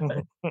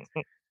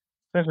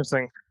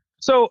 Interesting.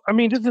 So, I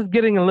mean, this is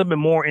getting a little bit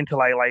more into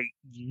like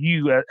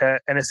you,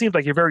 and it seems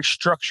like you're very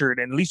structured,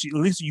 and at least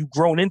you've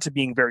grown into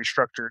being very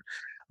structured.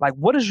 Like,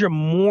 what does your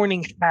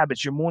morning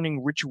habits, your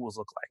morning rituals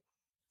look like?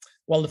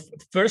 Well, the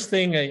first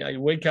thing, I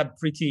wake up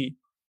pretty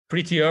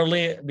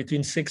early,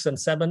 between 6 and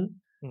 7.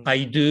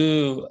 I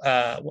do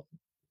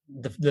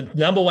the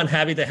number one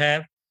habit I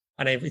have,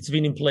 and it's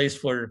been in place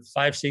for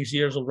 5-6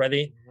 years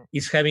already,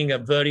 is having a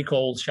very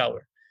cold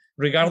shower.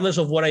 Regardless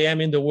of what I am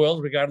in the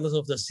world, regardless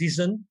of the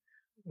season,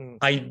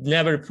 I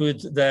never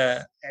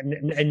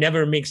I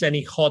never mix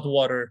any hot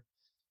water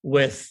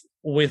with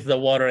the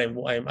water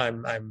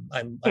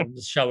I'm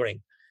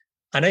showering.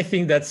 And I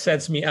think that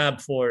sets me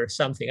up for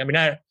something. I mean,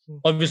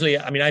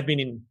 I've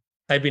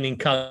been in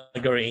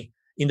Calgary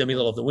in the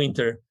middle of the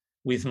winter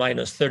with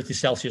minus 30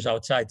 Celsius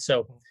outside,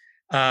 so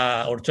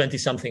or 20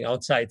 something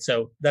outside.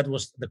 So that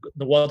was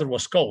the water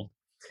was cold,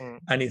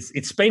 and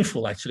it's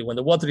painful actually. When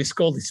the water is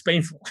cold, it's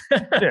painful.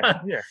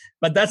 Yeah.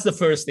 But that's the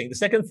first thing. The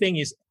second thing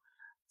is,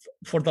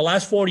 for the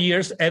last 4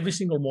 years, every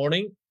single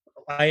morning,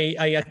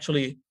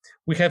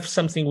 we have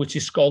something which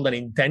is called an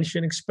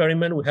intention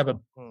experiment. We have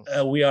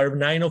we are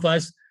 9 of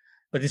us,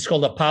 but it's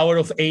called a Power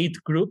of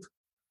 8 group.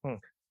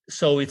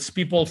 So it's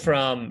people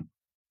from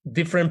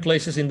different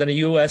places in the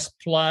US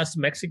plus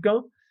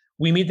Mexico.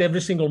 We meet every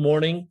single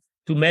morning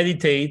to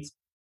meditate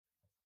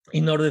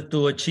in order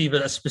to achieve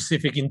a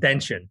specific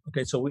intention.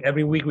 Okay, so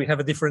every week we have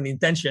a different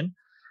intention,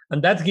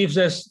 and that gives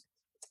us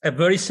a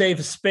very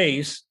safe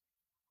space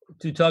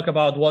to talk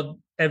about what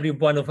every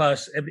one of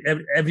us,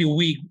 every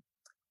week,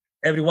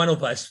 every one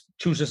of us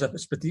chooses a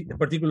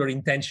particular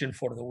intention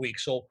for the week.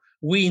 So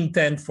we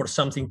intend for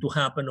something to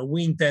happen, or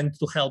we intend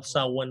to help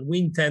someone, we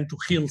intend to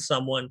heal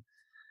someone,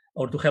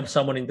 or to help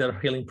someone in their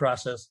healing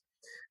process.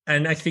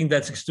 And I think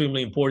that's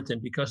extremely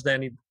important, because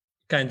then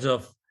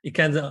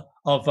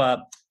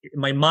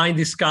my mind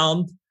is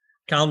calmed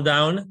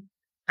down,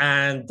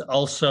 and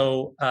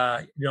also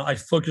I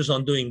focus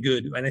on doing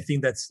good. And I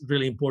think that's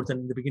really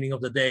important in the beginning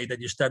of the day, that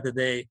you start the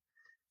day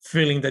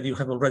feeling that you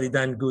have already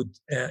done good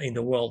in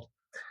the world.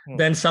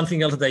 Then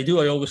something else that I do,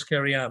 I always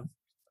carry a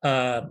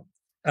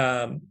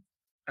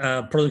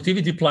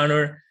productivity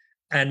planner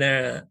and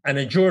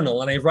a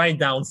journal, and I write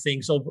down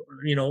things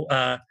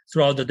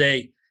throughout the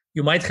day.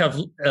 You might have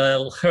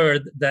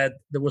heard that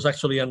there was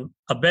actually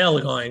a bell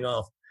going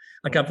off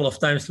a couple of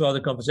times throughout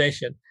the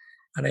conversation,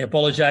 and I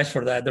apologize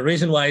for that. The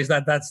reason why is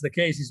that's the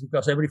case is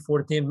because every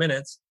 14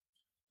 minutes,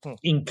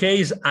 in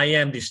case I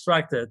am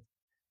distracted,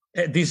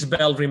 this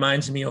bell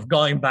reminds me of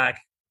going back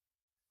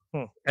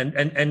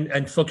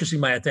and focusing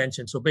my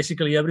attention. So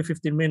basically, every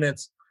 15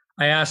 minutes,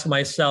 I ask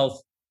myself,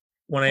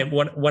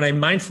 when I'm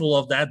mindful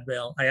of that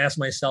bell, I ask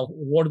myself,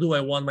 what do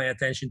I want my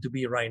attention to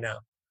be right now?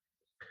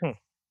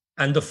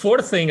 And the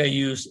fourth thing I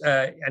use,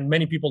 and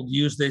many people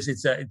use this,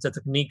 it's a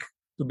technique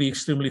to be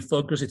extremely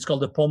focused. It's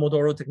called the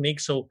Pomodoro technique.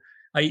 So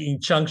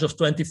in chunks of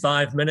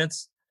 25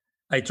 minutes,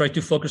 I try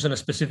to focus on a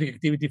specific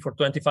activity for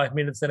 25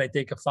 minutes. Then I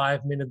take a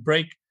 5-minute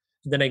break.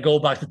 Then I go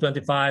back to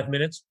 25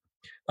 minutes.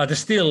 But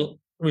still,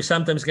 we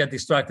sometimes get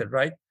distracted,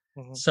 right?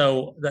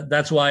 So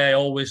that's why I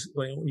always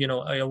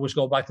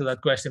go back to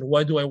that question: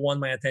 what do I want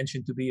my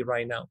attention to be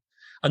right now?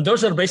 And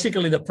those are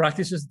basically the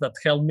practices that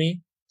help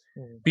me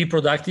be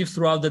productive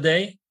throughout the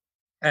day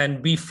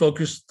and be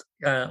focused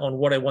on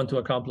what I want to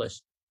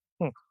accomplish.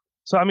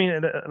 So, I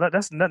mean,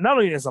 that's not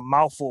only is a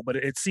mouthful, but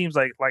it seems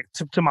like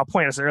to my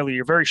point I said earlier,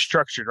 you're very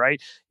structured, right?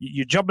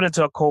 You're jumping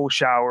into a cold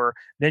shower,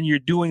 then you're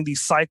doing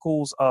these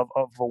cycles of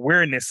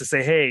awareness to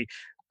say, hey,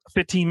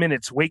 15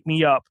 minutes, wake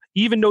me up,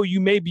 even though you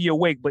may be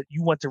awake, but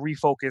you want to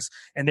refocus.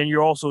 And then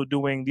you're also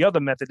doing the other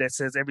method that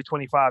says every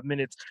 25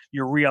 minutes,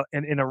 you're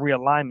in a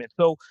realignment.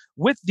 So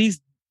with these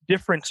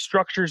different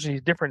structures and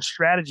these different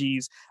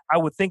strategies, I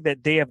would think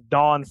that they have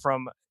dawned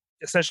from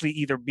essentially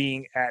either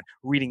being at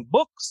reading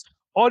books,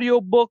 audio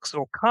books,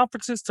 or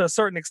conferences to a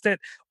certain extent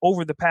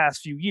over the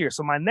past few years.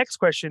 So my next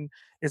question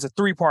is a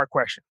 3-part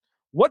question.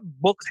 What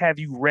books have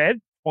you read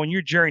on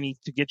your journey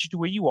to get you to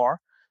where you are?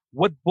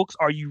 What books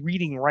are you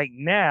reading right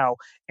now?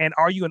 And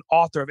are you an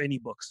author of any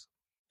books?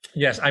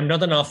 Yes, I'm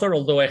not an author,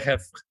 although I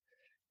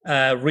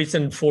have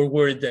written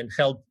forward and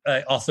helped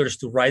authors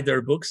to write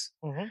their books.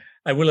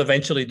 I will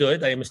eventually do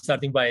it. I am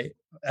starting by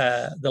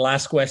the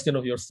last question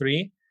of your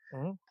 3.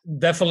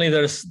 Definitely,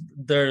 there's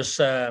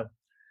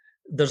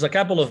a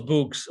couple of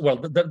books.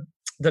 Well,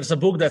 there's a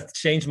book that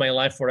changed my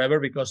life forever,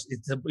 because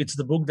it's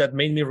the book that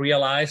made me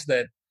realize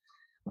that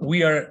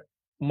we are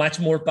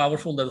much more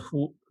powerful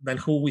than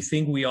who we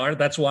think we are.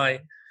 That's why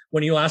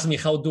when you ask me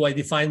how do I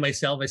define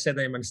myself, I said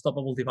I'm an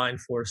unstoppable divine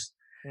force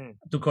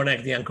to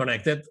connect the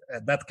unconnected.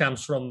 That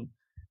comes from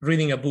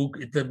reading a book.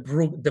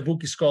 The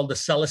book is called The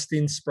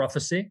Celestine's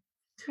Prophecy,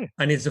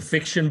 and it's a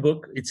fiction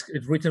book. It's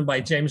written by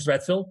James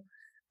Redfield,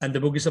 and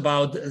the book is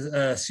about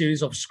a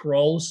series of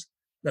scrolls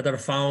that are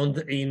found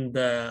in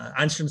the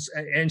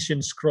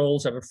ancient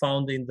scrolls that are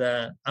found in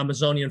the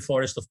Amazonian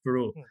forest of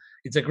Peru.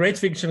 It's a great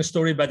fiction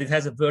story, but it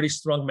has a very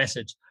strong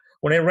message.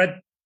 When I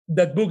read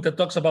that book that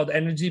talks about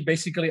energy,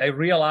 basically I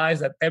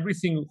realized that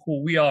everything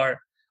who we are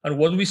and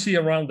what we see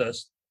around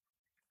us,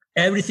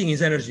 everything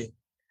is energy.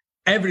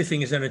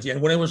 Everything is energy. And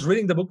when I was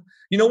reading the book,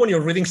 when you're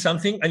reading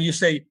something and you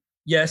say,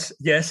 yes,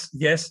 yes,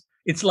 yes,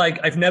 it's like,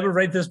 I've never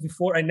read this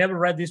before. I never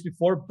read this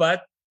before,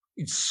 but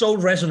it so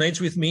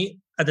resonates with me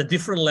at a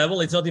different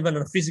level. It's not even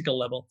on a physical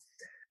level.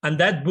 And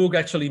that book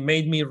actually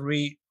made me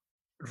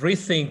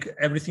rethink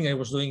everything I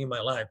was doing in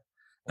my life.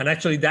 And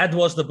actually, that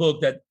was the book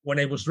that when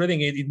I was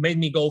reading it, it made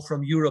me go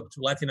from Europe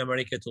to Latin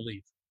America to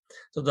live.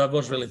 So that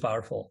was really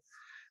powerful.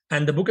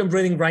 And the book I'm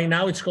reading right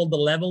now, it's called The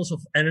Levels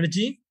of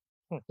Energy.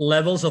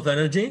 Levels of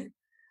Energy.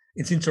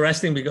 It's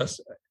interesting because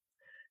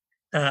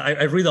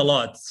I read a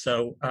lot.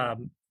 So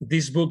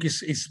this book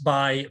is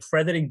by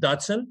Frederick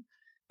Dodson.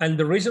 And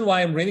the reason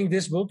why I'm reading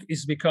this book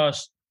is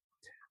because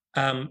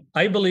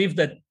I believe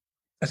that,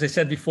 as I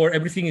said before,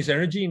 everything is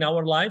energy in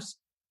our lives.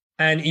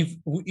 And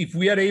if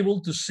we are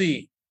able to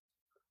see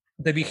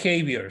the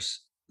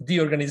behaviors, the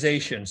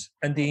organizations,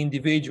 and the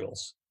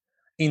individuals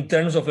in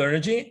terms of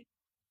energy,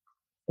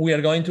 we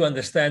are going to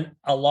understand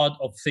a lot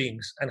of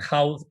things and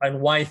how and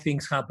why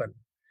things happen.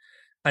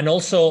 And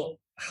also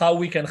how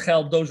we can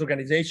help those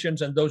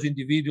organizations and those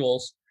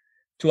individuals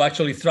to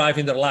actually thrive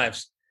in their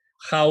lives,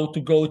 how to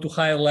go to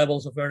higher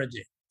levels of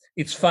energy.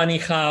 It's funny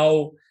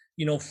how,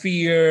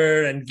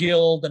 fear and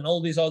guilt and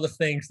all these other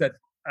things that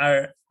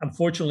are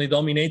unfortunately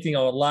dominating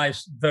our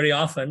lives very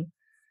often,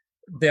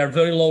 they are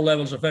very low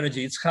levels of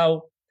energy.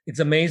 It's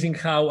amazing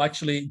how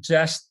actually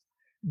just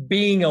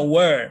being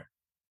aware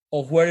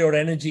of where your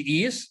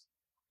energy is,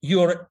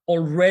 you're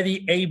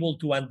already able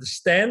to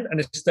understand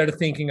and start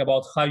thinking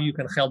about how you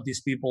can help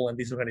these people and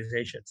these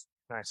organizations.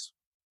 Nice.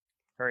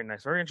 Very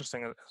nice. Very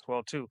interesting as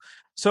well, too.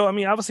 So, I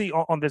mean, obviously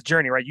on this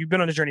journey, right? You've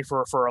been on this journey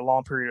for a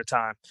long period of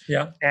time.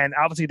 Yeah. And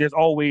obviously there's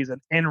always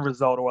an end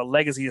result or a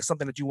legacy of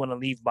something that you want to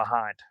leave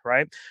behind,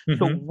 right?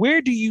 Mm-hmm. So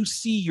where do you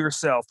see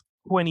yourself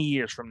 20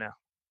 years from now?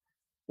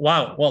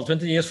 Wow. Well,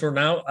 20 years from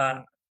now,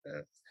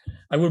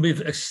 I will be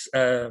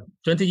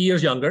 20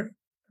 years younger.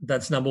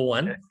 That's number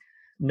one. Okay.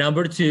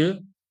 Number two,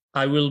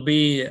 I will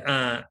be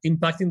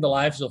impacting the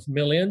lives of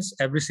millions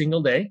every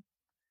single day.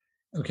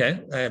 Okay,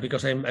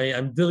 because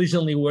I'm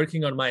diligently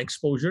working on my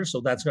exposure, so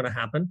that's going to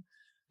happen.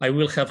 I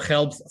will have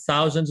helped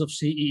thousands of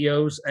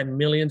CEOs and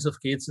millions of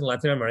kids in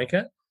Latin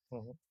America,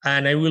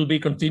 and I will be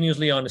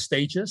continuously on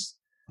stages,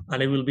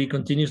 and I will be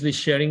continuously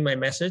sharing my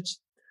message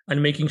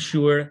and making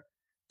sure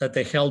that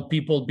they help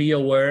people be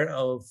aware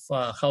of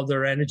how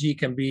their energy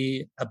can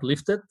be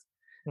uplifted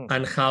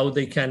and how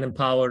they can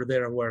empower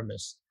their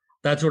awareness.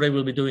 That's what I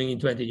will be doing in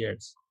 20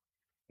 years.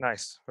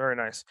 Nice, very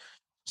nice.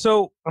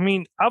 So, I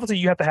mean, obviously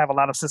you have to have a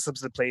lot of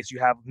systems in place. You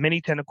have many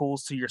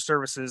tentacles to your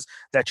services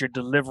that you're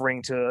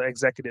delivering to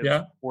executive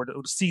or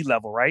the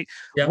C-level, right?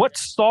 Yeah. What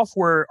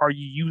software are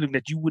you using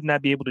that you would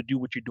not be able to do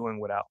what you're doing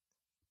without?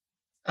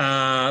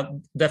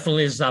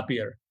 Definitely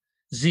Zapier,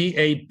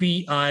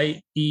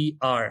 Zapier,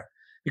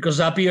 because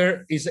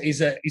Zapier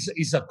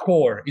is a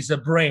core, is a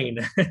brain,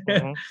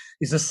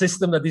 is a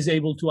system that is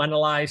able to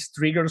analyze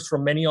triggers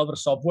from many other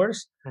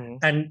softwares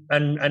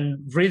and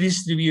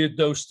redistribute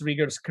those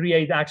triggers,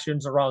 create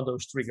actions around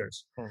those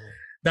triggers.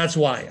 That's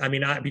why. I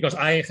mean, because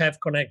I have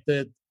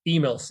connected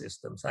email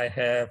systems, I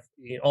have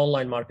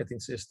online marketing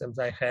systems,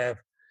 I have,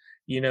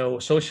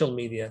 social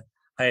media,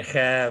 I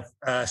have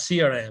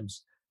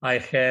CRMs, I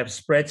have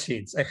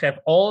spreadsheets, I have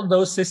all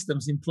those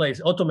systems in place,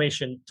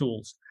 automation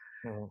tools.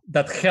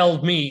 That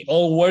helped me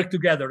all work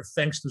together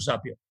thanks to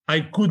Zapier.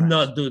 I could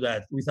not do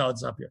that without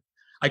Zapier.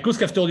 I could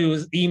have told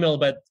you email,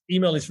 but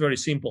email is very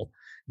simple.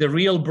 The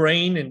real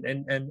brain and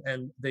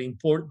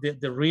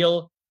the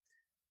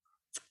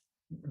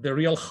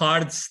real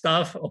hard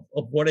stuff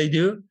of what I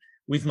do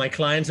with my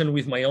clients and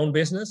with my own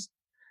business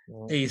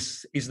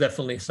is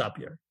definitely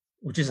Zapier,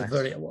 which is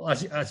very well,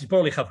 as you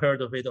probably have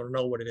heard of it or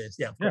know what it is.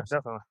 Yeah,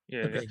 definitely.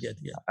 Yeah, okay, good.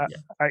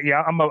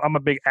 I'm a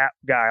big app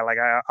guy. Like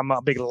I'm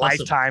a big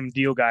lifetime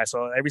deal guy.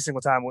 So every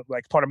single time,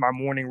 like part of my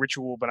morning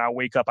ritual, when I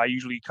wake up, I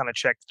usually kind of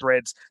check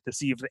Threads to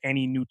see if there's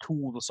any new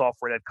tools or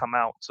software that come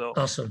out. So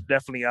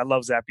definitely, I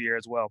love Zapier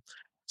as well.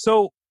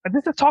 So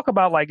just to talk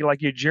about like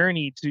your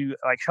journey to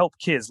like help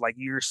kids, like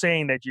you're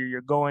saying that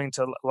you're going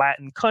to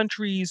Latin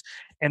countries,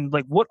 and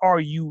like what are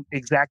you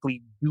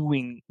exactly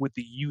doing with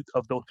the youth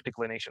of those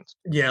particular nations?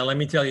 Yeah, let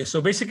me tell you. So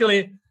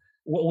basically,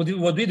 what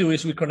we do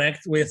is we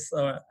connect with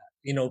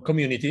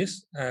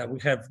communities. We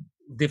have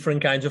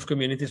different kinds of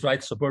communities,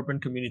 right? Suburban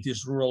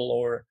communities, rural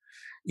or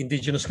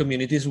indigenous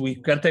communities. We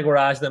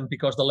categorize them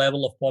because the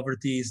level of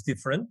poverty is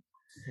different.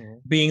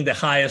 Being the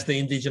highest, the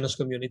indigenous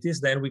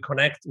communities, then we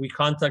contact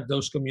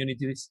those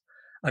communities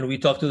and we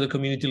talk to the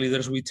community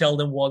leaders. We tell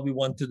them what we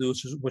want to do,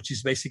 which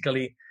is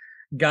basically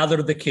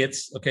gather the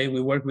kids. Okay,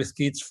 we work with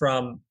kids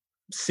from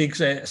 6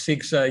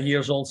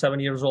 years old, 7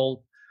 years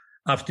old,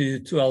 up to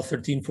 12,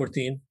 13,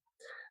 14.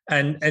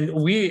 And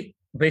we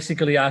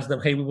basically ask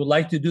them, hey, we would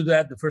like to do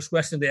that. The first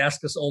question they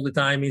ask us all the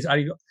time is,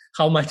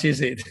 how much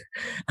is it?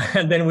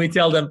 And then we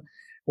tell them,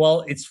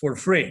 well, it's for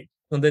free.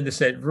 And then they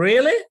said,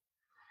 really?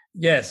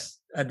 Yes.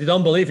 They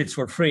don't believe it's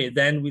for free.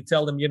 Then we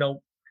tell them,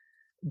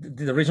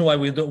 the reason why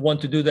we don't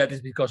want to do that is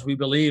because we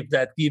believe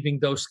that giving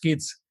those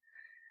kids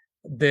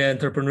the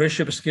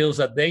entrepreneurship skills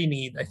that they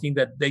need, I think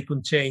that they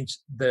could change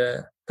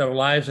their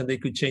lives and they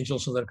could change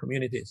also their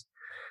communities.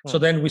 So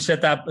then we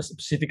set up a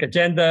specific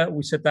agenda,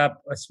 we set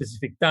up a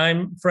specific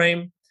time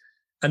frame,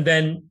 and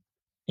then,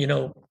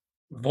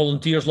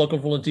 volunteers, local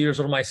volunteers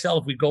or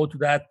myself, we go to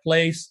that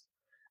place.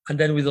 And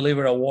then we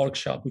deliver a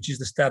workshop, which is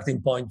the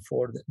starting point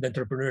for the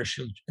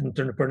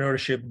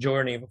entrepreneurship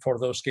journey for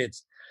those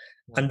kids.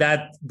 And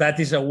that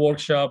is a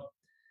workshop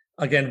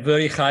Again,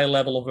 very high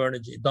level of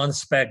energy. Don't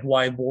expect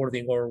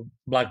whiteboarding or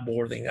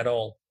blackboarding at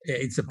all.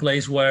 It's a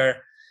place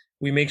where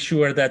we make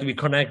sure that we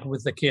connect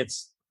with the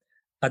kids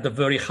at a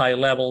very high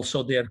level,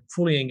 so they're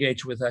fully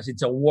engaged with us.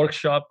 It's a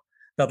workshop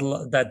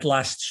that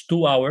lasts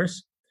 2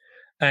 hours.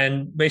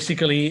 And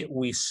basically,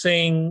 we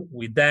sing,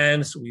 we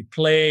dance, we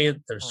play.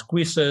 There's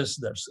quizzes,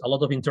 there's a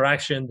lot of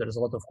interaction, there's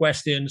a lot of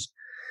questions,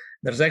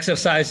 there's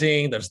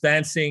exercising, there's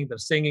dancing,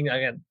 there's singing.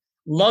 Again,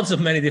 lots of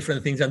many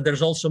different things. And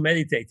there's also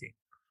meditating.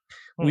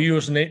 We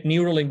use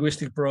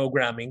neuro-linguistic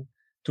programming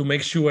to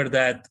make sure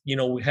that,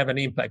 we have an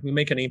impact. We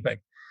make an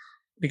impact.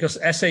 Because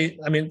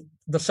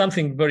there's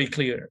something very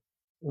clear,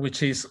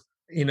 which is,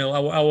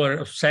 our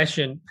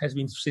obsession has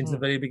been since the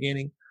very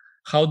beginning.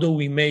 How do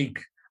we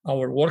make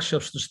our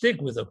workshops to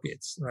stick with the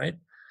kids, right?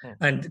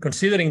 And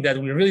considering that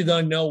we really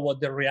don't know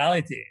what the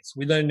reality is,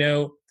 we don't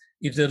know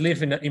if they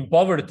live in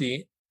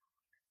poverty,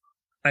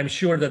 I'm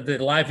sure that their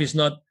life is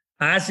not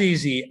as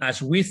easy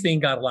as we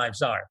think our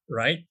lives are,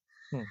 right?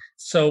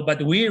 So,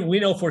 but we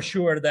know for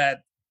sure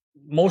that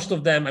most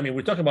of them,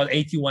 we're talking about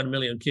 81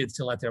 million kids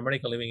in Latin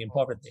America living in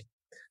poverty.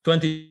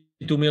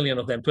 22 million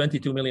of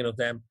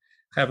them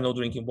have no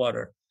drinking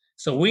water.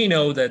 So we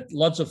know that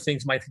lots of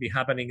things might be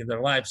happening in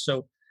their lives.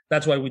 So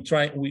that's why we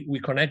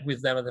connect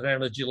with them at an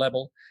energy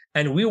level.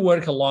 And we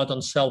work a lot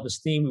on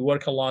self-esteem. We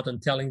work a lot on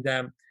telling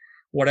them,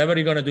 whatever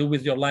you're going to do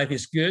with your life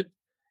is good.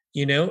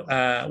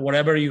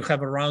 Whatever you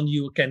have around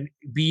you can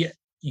be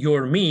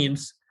your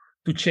means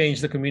to change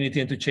the community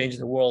and to change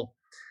the world.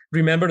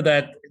 Remember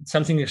that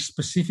something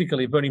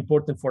specifically very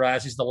important for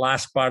us is the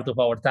last part of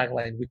our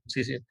tagline, which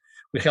is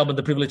we help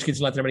underprivileged kids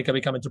in Latin America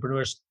become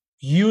entrepreneurs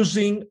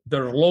using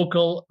their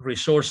local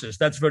resources.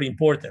 That's very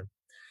important.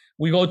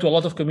 We go to a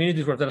lot of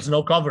communities where there's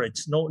no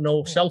coverage,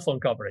 no cell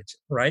phone coverage,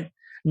 right?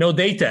 No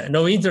data,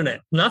 no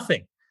internet,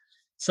 nothing.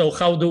 So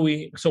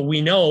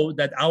we know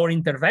that our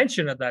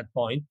intervention at that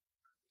point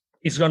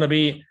is going to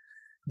be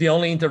the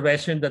only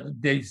intervention that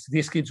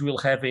these kids will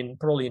have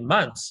probably in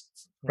months,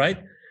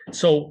 right?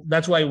 So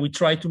that's why we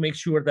try to make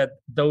sure that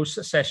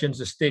those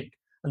sessions stick.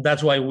 And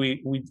that's why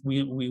we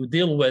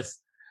deal with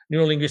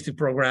neuro-linguistic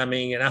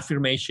programming and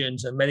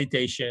affirmations and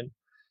meditation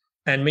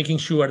and making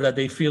sure that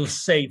they feel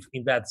safe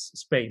in that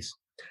space.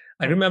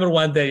 I remember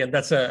one day, and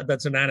that's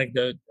an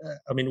anecdote.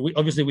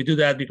 We do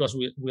that because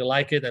we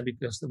like it and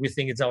because we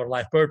think it's our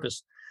life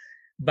purpose.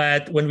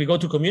 But when we go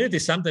to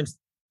communities, sometimes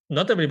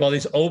not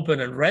everybody's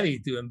open and ready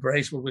to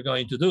embrace what we're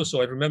going to do.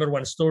 So I remember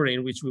one story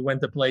in which we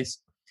went to a place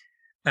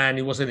and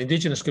it was an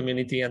indigenous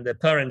community and the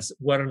parents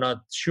were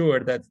not sure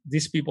that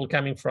these people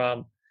coming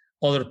from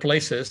other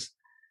places,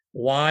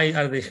 why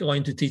are they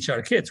going to teach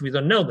our kids? We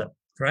don't know them,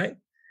 right?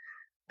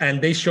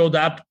 And they showed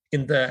up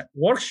in the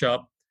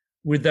workshop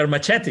with their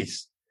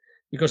machetes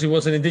because it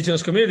was an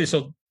indigenous community.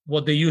 So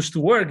what they used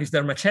to work is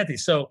their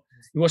machetes. So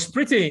it was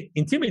pretty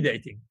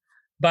intimidating.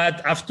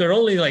 But after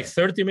only like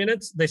 30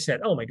 minutes, they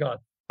said, oh my God,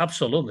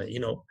 absolutely.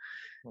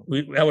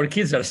 Our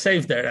kids are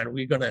safe there and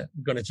we're gonna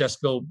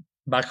just go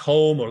back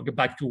home or get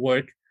back to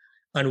work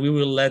and we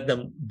will let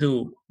them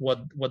do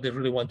what they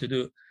really want to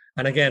do.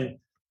 And again,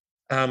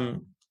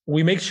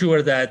 we make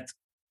sure that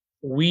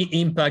we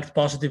impact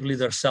positively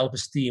their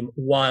self-esteem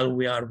while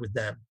we are with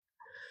them.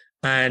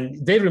 And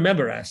they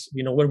remember us,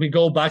 when we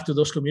go back to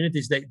those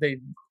communities,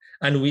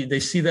 they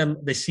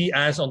see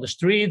us on the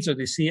streets or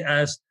they see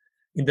us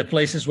in the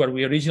places where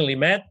we originally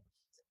met.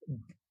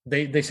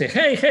 They say,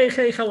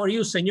 hey, how are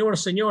you, señor?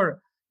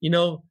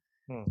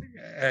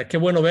 Qué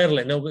bueno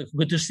verle. No,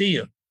 good to see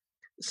you.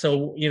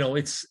 So,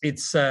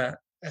 it's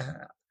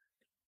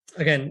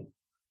again,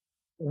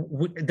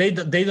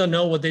 they don't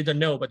know what they don't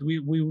know, but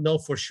we know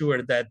for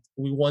sure that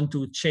we want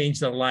to change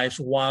their lives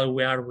while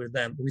we are with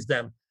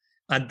them.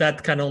 And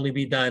that can only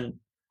be done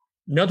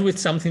not with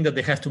something that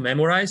they have to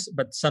memorize,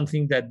 but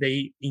something that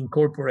they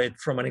incorporate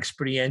from an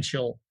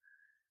experiential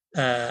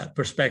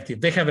perspective.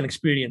 They have an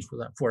experience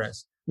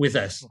with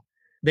us.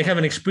 They have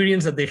an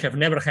experience that they have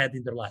never had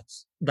in their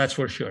lives. That's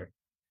for sure.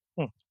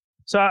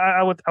 So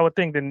I would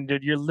think then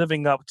that you're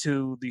living up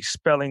to the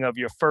spelling of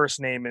your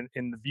first name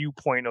in the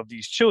viewpoint of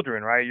these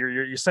children, right?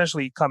 You're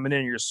essentially coming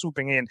in, you're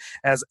swooping in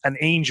as an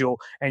angel,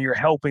 and you're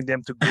helping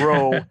them to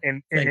grow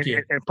and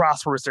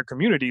prosper as their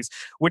communities,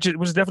 which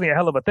is definitely a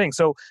hell of a thing.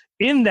 So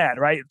in that,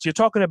 right, you're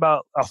talking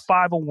about a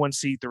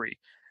 501c3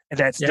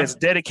 that's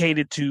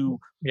dedicated to,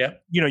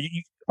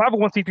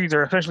 501c3s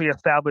are essentially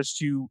established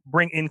to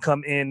bring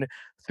income in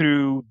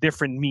through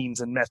different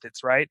means and methods,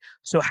 right?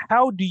 So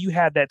how do you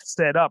have that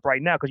set up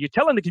right now? Because you're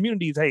telling the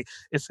communities, hey,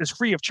 it's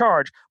free of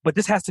charge, but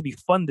this has to be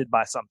funded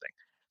by something.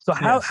 So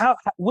how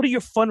what do your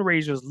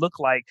fundraisers look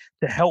like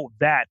to help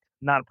that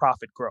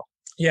nonprofit grow?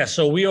 Yeah,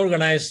 so we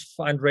organize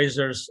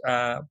fundraisers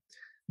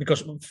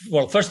because,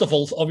 well, first of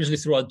all, obviously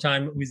throughout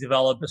time, we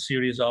develop a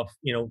series of,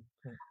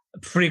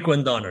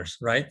 frequent donors,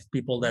 right?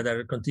 People that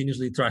are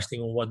continuously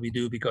trusting on what we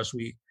do because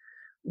we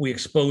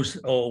expose,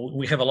 or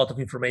we have a lot of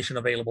information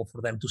available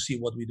for them to see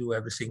what we do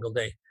every single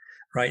day,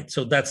 right?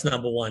 So that's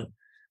number one.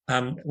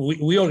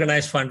 We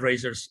organize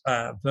fundraisers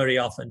very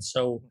often.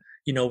 So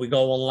we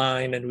go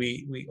online and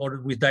we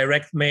order with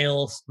direct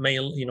mail,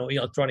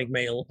 electronic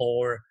mail,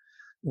 or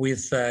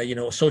with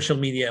social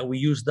media. We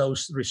use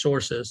those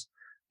resources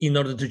in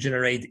order to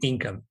generate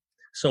income.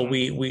 So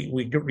we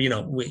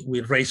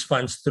raise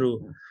funds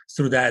through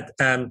that.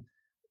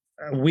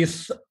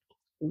 With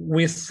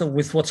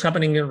what's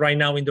happening right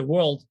now in the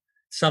world,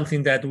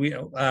 something that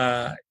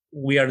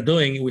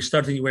we're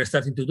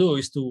starting to do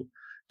is to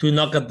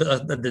knock at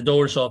the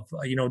doors of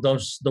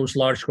those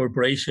large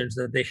corporations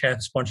that they have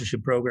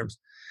sponsorship programs.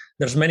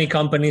 There's many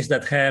companies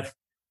that have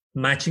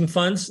matching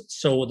funds,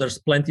 so there's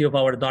plenty of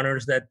our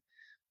donors that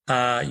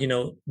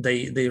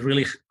they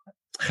really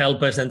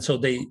help us, and so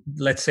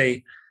let's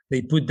say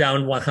they put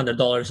down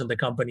 $100 and the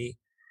company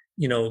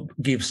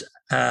gives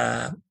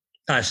us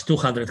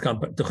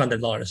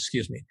 $200.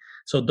 Excuse me.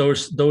 So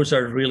those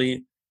are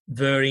really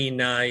very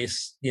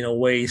nice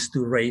ways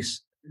to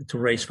raise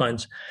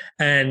funds,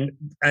 and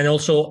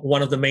also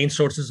one of the main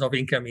sources of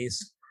income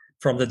is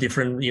from the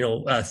different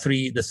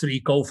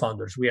three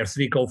co-founders. We are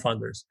 3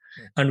 co-founders,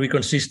 and we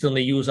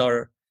consistently use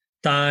our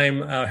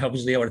time,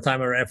 obviously our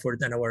time, our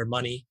effort, and our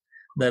money,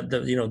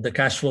 the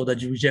cash flow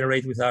that we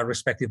generate with our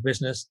respective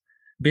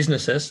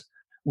businesses.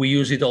 We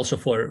use it also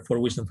for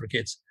Wisdom for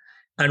Kids,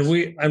 and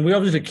we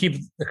obviously keep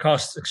the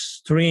costs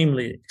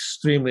extremely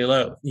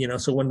low.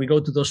 So when we go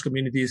to those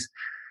communities,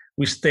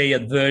 we stay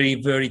at very,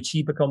 very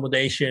cheap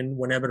accommodation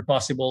whenever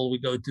possible. We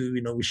go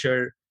to, we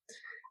share,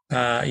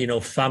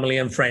 family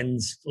and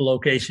friends,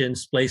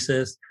 locations,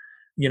 places.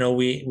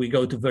 We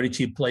go to very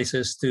cheap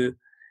places to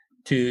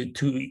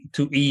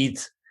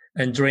eat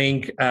and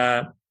drink.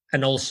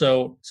 And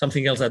also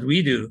something else that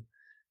we do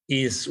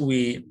is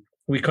we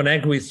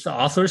connect with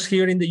authors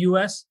here in the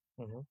U.S.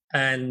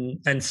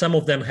 and some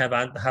of them have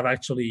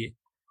actually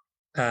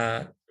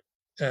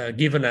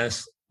given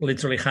us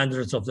literally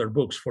hundreds of their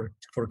books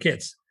for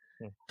kids.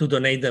 To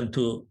donate them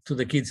to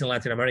the kids in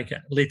Latin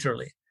America,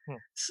 literally.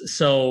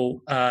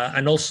 So,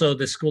 and also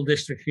the school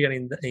district here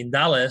in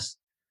Dallas,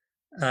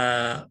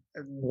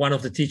 one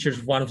of the teachers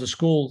of one of the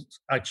schools,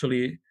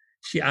 actually,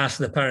 she asked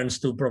the parents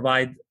to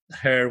provide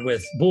her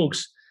with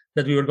books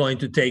that we were going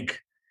to take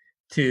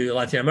to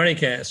Latin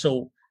America.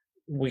 So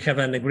we have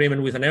an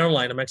agreement with an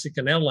airline, a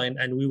Mexican airline,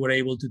 and we were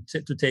able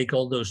to take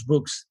all those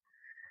books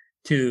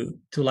to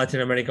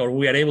Latin America, or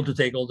we are able to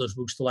take all those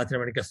books to Latin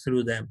America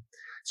through them.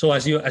 So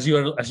as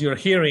you're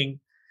hearing,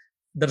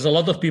 there's a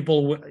lot of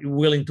people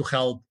willing to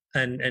help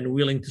and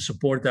willing to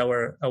support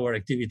our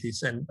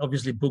activities. And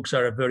obviously books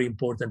are a very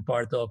important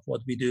part of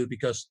what we do,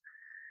 because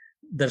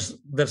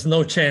there's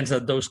no chance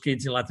that those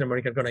kids in Latin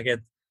America are going to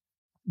get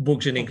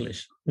books in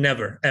English.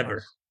 Never,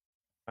 ever.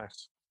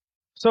 Nice.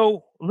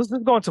 So let's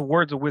go into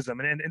words of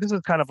wisdom. And this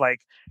is kind of like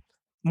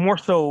more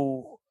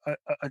so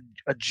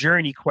a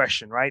journey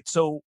question, right?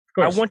 So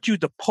I want you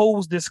to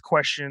pose this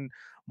question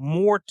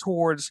more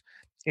towards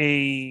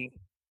a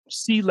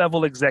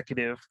C-level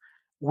executive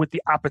with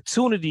the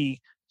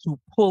opportunity to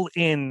pull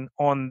in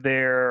on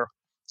their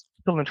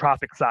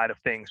philanthropic side of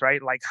things,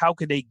 right? Like, how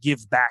could they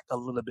give back a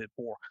little bit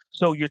more?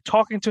 So you're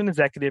talking to an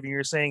executive and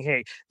you're saying,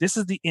 hey, this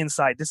is the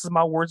insight, this is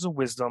my words of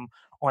wisdom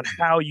on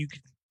how you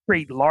can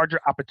create larger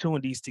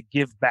opportunities to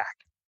give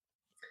back.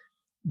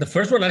 The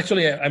first one,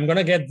 actually, I'm going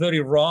to get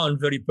very raw and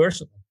very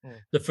personal.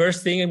 The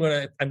first thing I'm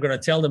going to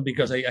tell them,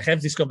 because I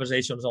have these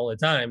conversations all the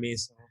time,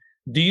 is,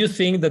 do you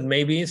think that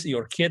maybe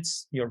your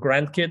kids, your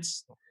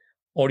grandkids,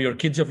 or your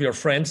kids of your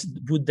friends,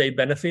 would they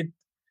benefit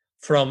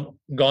from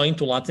going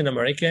to Latin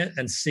America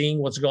and seeing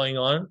what's going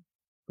on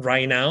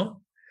right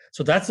now?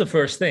 So that's the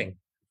first thing.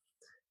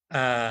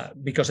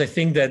 Because I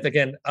think that,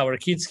 again, our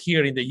kids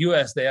here in the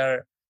US, they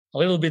are a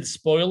little bit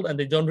spoiled and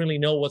they don't really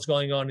know what's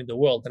going on in the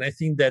world. And I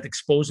think that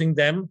exposing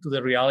them to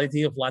the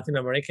reality of Latin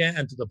America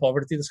and to the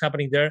poverty that's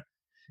happening there,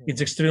 it's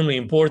extremely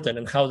important,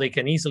 and how they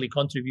can easily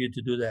contribute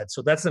to do that.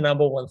 So that's the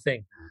number one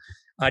thing.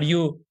 Are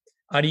you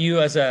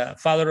as a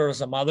father or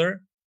as a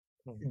mother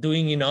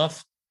doing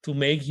enough to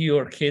make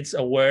your kids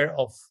aware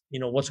of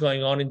what's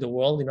going on in the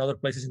world, in other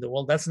places in the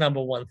world? That's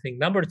number one thing.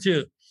 Number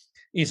two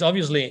is,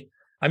 obviously,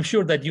 I'm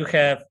sure that you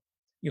have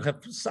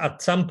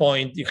at some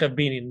point, you have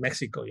been in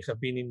Mexico, you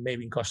have been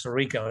maybe in Costa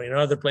Rica or in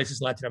other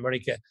places in Latin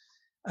America,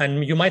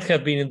 and you might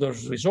have been in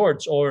those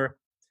resorts, or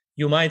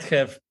you might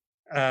have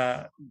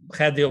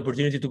had the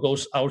opportunity to go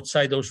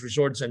outside those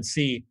resorts and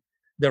see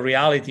the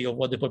reality of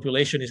what the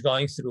population is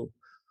going through.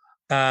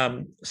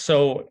 Or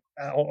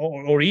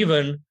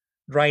even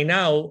right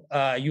now,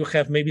 you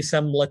have maybe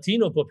some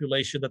Latino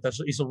population that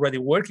is already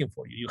working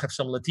for you. You have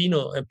some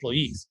Latino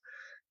employees,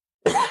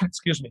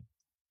 excuse me,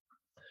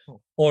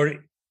 or,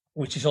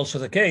 which is also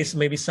the case,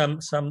 maybe some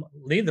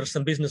leaders,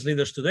 some business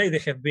leaders today, they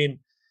have been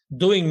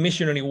doing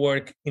missionary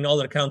work in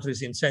other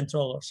countries in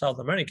Central or South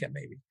America,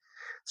 maybe.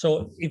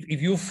 So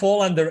if you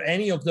fall under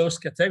any of those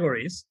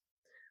categories,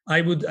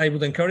 I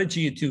would encourage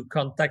you to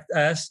contact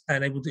us,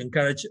 and I would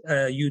encourage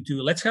you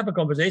to, let's have a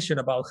conversation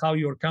about how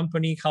your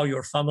company, how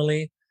your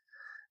family,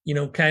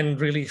 can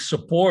really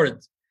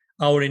support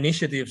our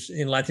initiatives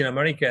in Latin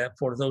America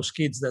for those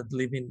kids that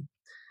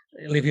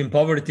live in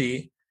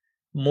poverty,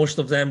 most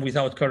of them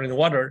without current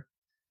water,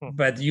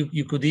 but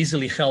you could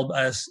easily help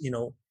us,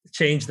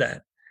 change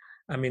that.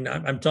 I mean,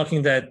 I'm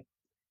talking that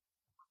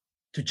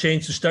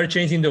to start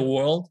changing the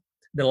world,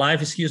 the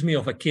life,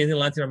 of a kid in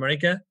Latin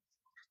America,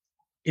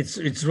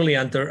 it's really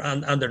under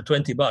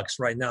 $20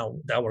 right now,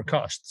 our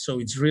cost. So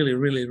it's really,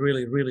 really,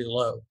 really, really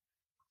low.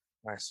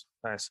 Nice.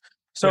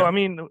 So, I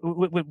mean,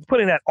 with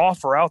putting that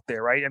offer out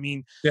there, right? I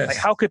mean, yes. Like,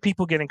 how could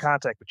people get in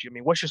contact with you? I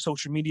mean, what's your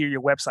social media,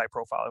 your website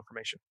profile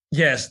information?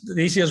 Yes,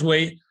 the easiest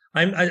way,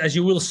 as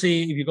you will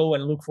see, if you go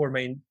and look for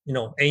my,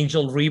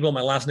 Angel Ribo,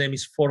 my last name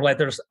is 4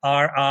 letters,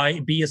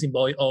 R-I-B as in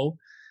boy, O.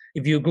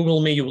 If you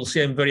Google me, you will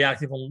see I'm very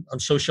active on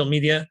social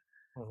media.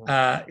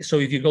 Mm-hmm. So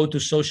if you go to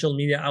social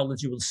media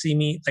outlets, you will see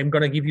me. I'm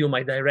going to give you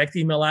my direct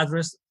email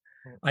address.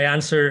 Mm-hmm. I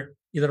answer,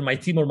 either my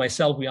team or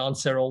myself, we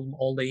answer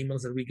all the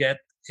emails that we get.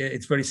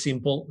 It's very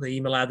simple. The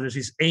email address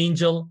is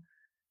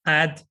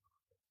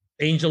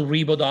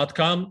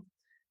angel@angelribo.com.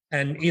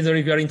 And either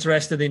if you're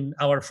interested in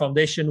our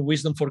foundation,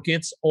 Wisdom for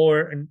Kids,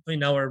 or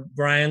in our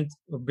brand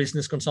of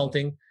business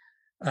consulting,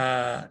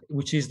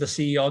 which is the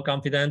CEO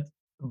Confident,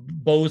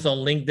 both on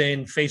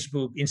LinkedIn,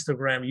 Facebook,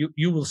 Instagram,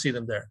 you will see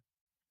them there.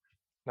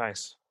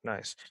 Nice.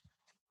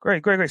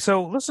 Great.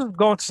 So let's just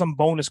go into some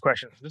bonus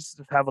questions. Let's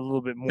just have a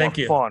little bit more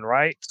fun,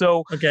 right?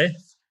 So, okay.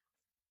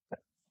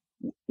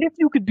 If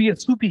you could be a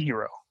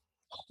superhero,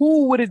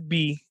 who would it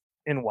be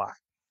and why?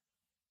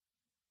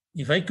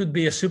 If I could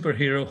be a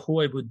superhero,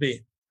 who I would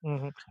be?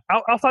 Mm-hmm.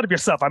 Outside of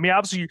yourself. I mean,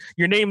 obviously,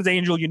 your name is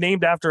Angel. You're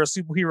named after a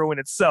superhero in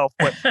itself.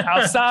 But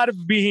outside of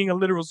being a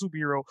literal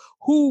superhero,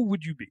 who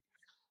would you be?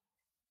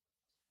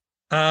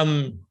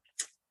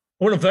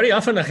 Well, very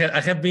often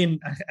I have been.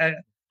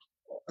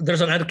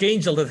 There's an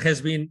archangel that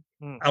has been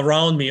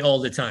around me all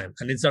the time,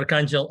 and it's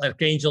Archangel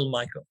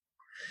Michael.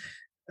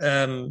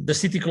 The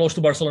city close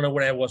to Barcelona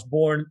where I was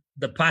born,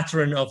 the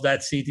patron of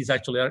that city is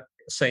actually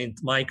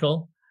Saint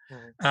Michael.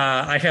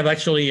 I have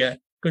actually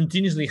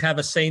continuously have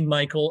a Saint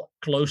Michael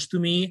close to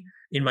me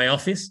in my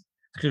office.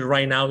 Actually,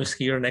 right now is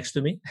here next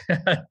to me.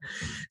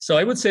 So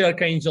I would say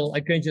Archangel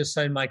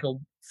Saint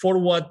Michael, for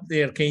what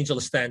the Archangel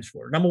stands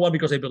for. Number one,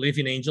 because I believe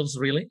in angels,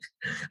 really.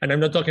 And I'm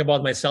not talking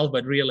about myself,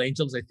 but real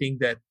angels. I think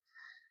that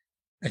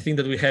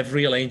we have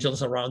real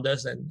angels around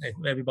us, and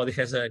everybody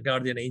has a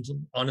guardian angel,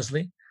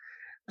 honestly.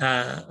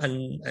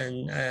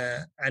 And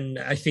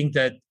I think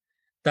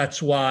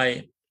that's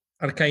why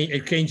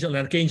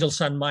Archangel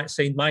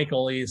Saint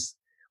Michael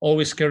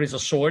always carries a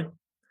sword.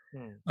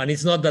 And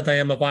it's not that I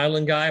am a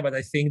violent guy, but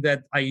I think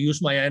that I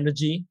use my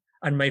energy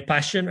and my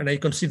passion, and I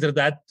consider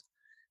that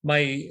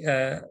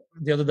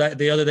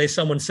the other day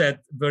someone said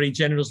very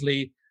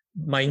generously,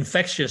 my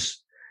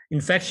infectious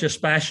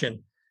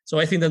passion. So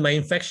I think that my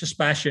infectious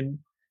passion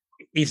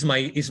is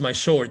my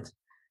sword.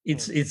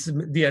 It's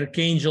the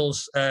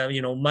Archangel's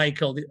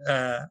Michael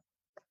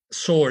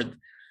sword,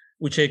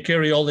 which I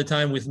carry all the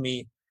time with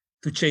me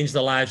to change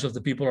the lives of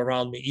the people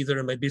around me, either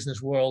in my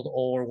business world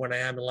or when I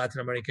am in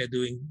Latin America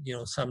doing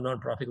some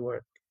nonprofit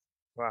work.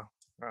 Wow,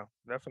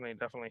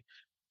 definitely.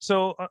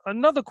 So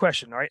another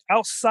question, right?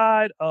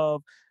 Outside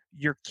of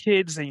your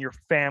kids and your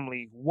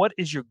family, what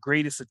is your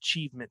greatest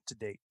achievement to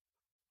date?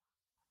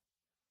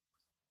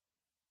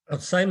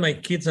 Outside my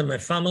kids and my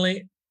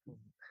family,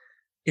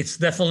 it's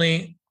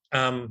definitely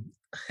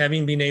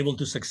having been able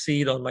to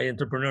succeed on my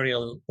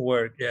entrepreneurial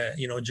work,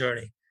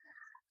 journey.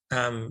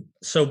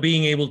 So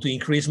being able to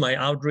increase my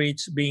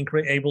outreach, being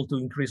able to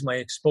increase my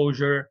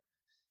exposure,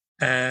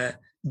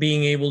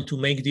 being able to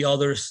make the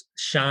others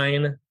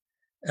shine,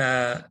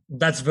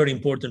 that's very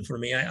important for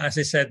me. As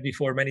I said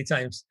before many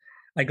times,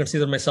 I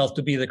consider myself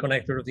to be the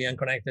connector of the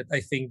unconnected.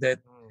 I think that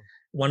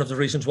one of the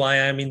reasons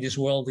why I'm in this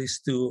world is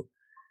to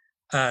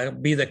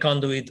be the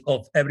conduit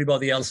of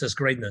everybody else's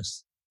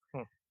greatness.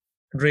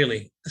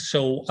 Really.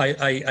 So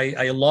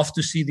I love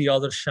to see the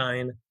others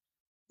shine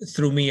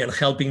through me and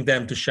helping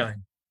them to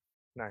shine.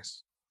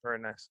 Nice. Very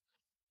nice.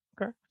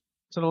 Okay.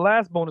 So the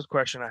last bonus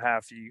question I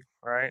have for you,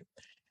 all right?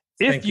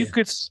 If you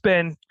could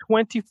spend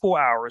 24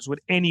 hours with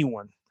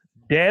anyone,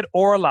 dead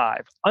or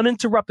alive,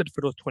 uninterrupted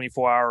for those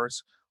 24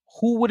 hours,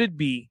 who would it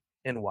be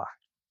and why?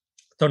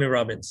 Tony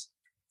Robbins.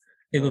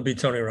 It would be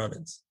Tony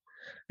Robbins,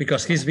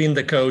 because he's been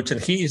the coach, and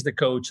he is the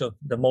coach of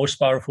the most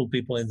powerful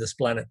people in this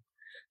planet.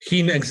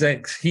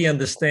 He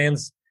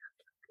understands,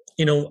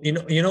 a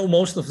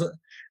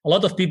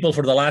lot of people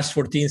for the last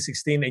 14,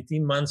 16,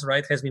 18 months,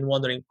 right, has been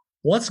wondering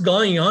what's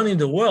going on in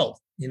the world,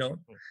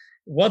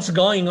 what's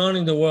going on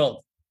in the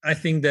world. I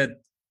think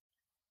that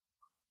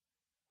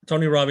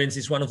Tony Robbins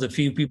is one of the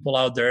few people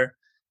out there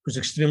who's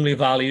extremely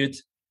valued,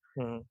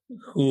 who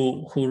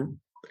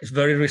is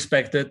very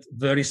respected,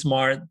 very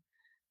smart,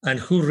 and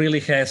who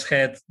really has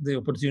had the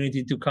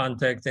opportunity to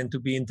contact and to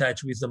be in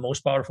touch with the most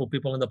powerful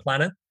people on the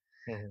planet.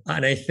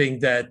 And I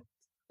think that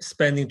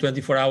spending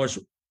 24 hours,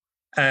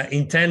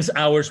 intense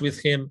hours with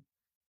him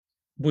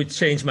would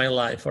change my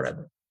life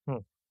forever.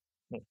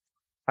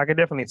 I could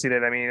definitely see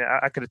that. I mean,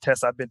 I could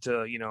attest. I've been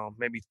to,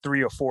 maybe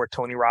 3 or 4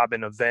 Tony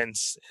Robbins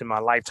events in my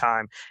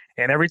lifetime.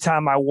 And every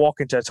time I walk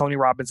into a Tony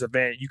Robbins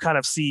event, you kind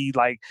of see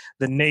like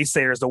the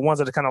naysayers, the ones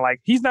that are kind of like,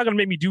 he's not going to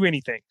make me do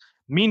anything.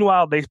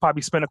 Meanwhile, they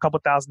probably spend a couple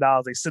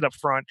 $1,000s. They sit up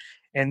front.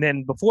 And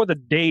then before the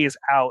day is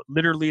out,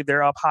 literally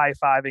they're up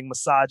high-fiving,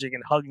 massaging,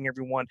 and hugging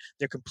everyone.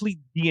 Their complete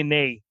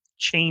DNA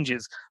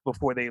changes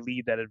before they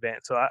leave that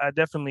event. So I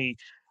definitely,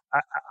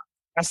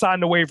 I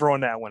signed the waiver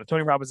on that one.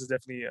 Tony Robbins is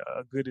definitely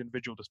a good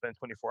individual to spend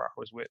 24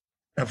 hours with.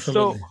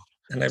 Absolutely.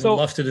 And I would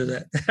love to do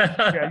that.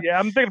 yeah,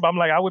 I'm thinking about. I'm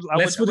like,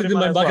 Let's put it in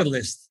my bucket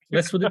list.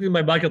 Let's put it in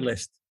my bucket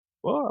list.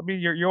 Well, I mean,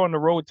 you're on the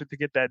road to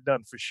get that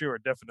done for sure,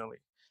 definitely.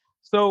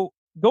 So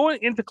going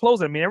into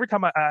closing, I mean, every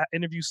time I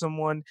interview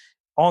someone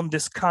on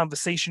this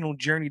conversational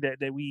journey that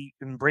we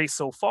embrace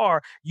so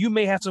far, you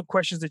may have some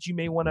questions that you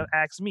may want to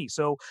ask me.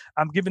 So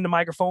I'm giving the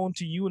microphone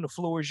to you and the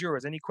floor is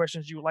yours. Any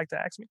questions you would like to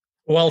ask me?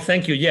 Well,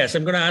 thank you. Yes,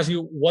 I'm going to ask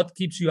you, what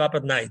keeps you up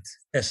at night,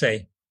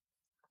 S.A.?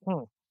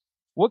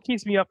 What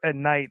keeps me up at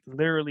night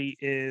literally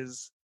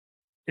is,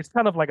 it's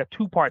kind of like a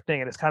two-part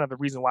thing, and it's kind of the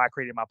reason why I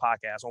created my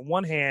podcast. On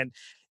one hand,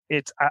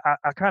 it's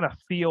I kind of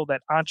feel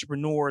that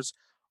entrepreneurs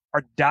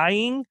are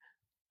dying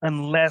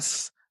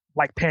unless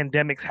like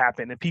pandemics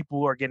happen and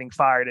people are getting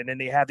fired, and then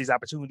they have these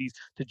opportunities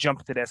to jump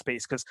into that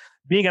space, because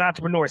being an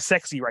entrepreneur is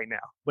sexy right now.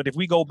 But if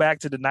we go back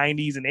to the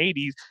 90s and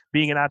 80s,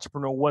 being an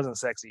entrepreneur wasn't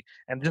sexy.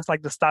 And just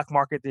like the stock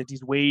market, there's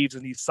these waves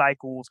and these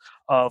cycles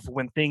of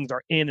when things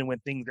are in and when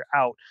things are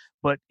out.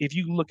 But if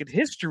you look at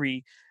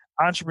history,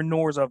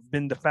 entrepreneurs have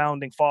been the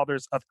founding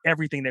fathers of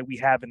everything that we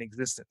have in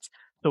existence.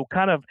 So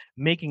kind of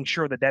making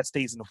sure that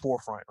stays in the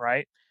forefront,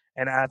 right?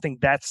 And I think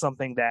that's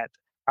something that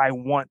I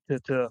want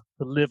to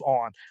live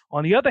on.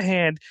 On the other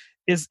hand,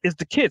 is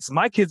the kids.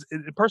 My kids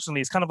personally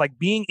is kind of like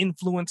being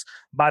influenced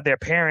by their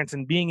parents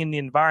and being in the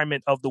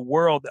environment of the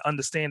world that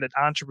understand that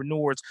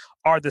entrepreneurs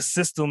are the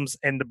systems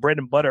and the bread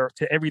and butter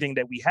to everything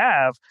that we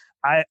have.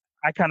 I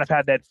kind of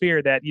had that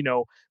fear that,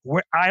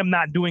 I am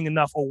not doing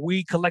enough, or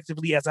we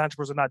collectively as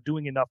entrepreneurs are not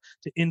doing enough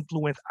to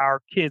influence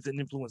our kids and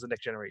influence the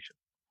next generation.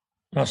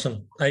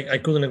 Awesome. I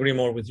couldn't agree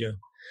more with you.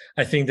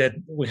 I think that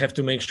we have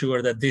to make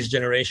sure that this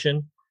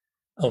generation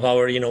of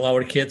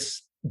our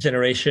kids'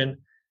 generation,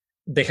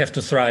 they have to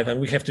thrive, and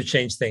we have to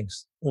change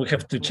things. We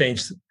have to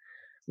change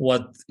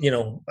what,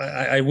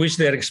 I wish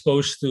they're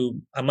exposed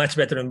to a much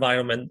better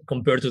environment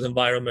compared to the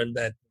environment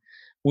that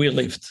we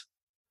lived.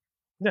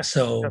 Yeah,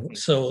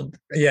 so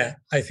yeah,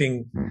 I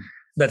think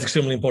that's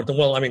extremely important.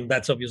 Well, I mean,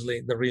 that's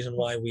obviously the reason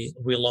why we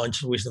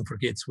launched Wisdom for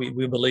Kids.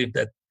 We believe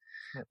that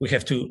we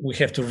have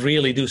to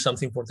really do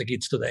something for the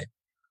kids today.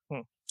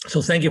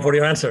 So thank you for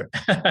your answer.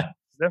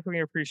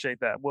 Definitely appreciate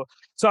that. Well,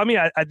 so I mean,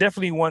 I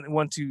definitely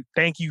want to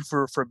thank you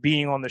for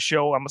being on the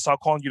show. I'm gonna start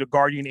calling you the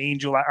guardian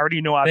angel. I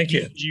already know I've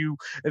given you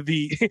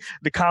the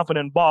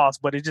confident boss,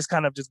 but it just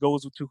kind of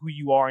goes to who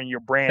you are and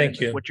your brand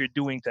and what you're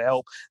doing to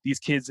help these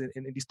kids in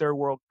these third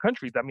world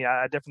countries. I mean,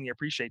 I definitely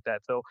appreciate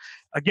that. So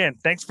again,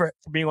 thanks for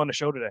being on the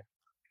show today.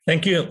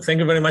 Thank you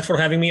very much for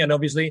having me, and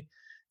obviously,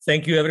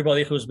 thank you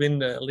everybody who's been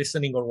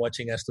listening or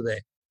watching us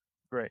today.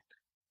 Great.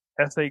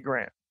 S.A.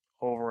 Grant,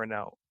 over and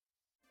out.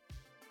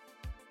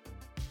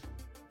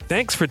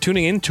 Thanks for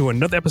tuning in to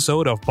another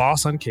episode of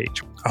Boss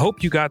Uncaged. I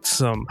hope you got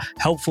some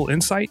helpful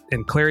insight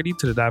and clarity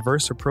to the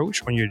diverse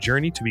approach on your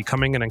journey to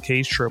becoming an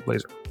uncaged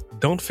trailblazer.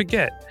 Don't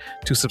forget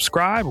to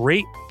subscribe,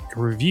 rate,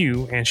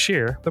 review, and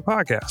share the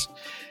podcast.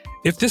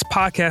 If this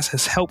podcast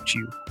has helped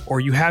you or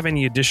you have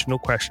any additional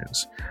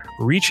questions,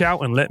 reach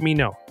out and let me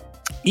know.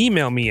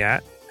 Email me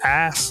at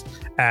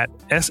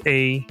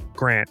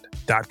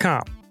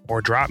ask@sagrant.com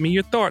or drop me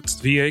your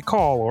thoughts via a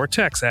call or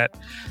text at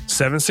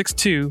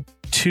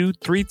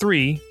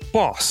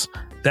 762-233-BOSS.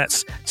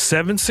 That's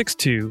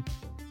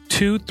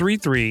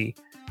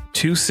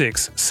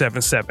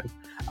 762-233-2677.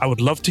 I would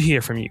love to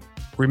hear from you.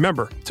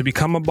 Remember, to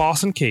become a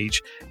boss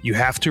uncaged, you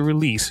have to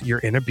release your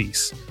inner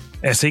beast.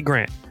 S.A.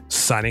 Grant,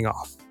 signing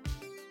off.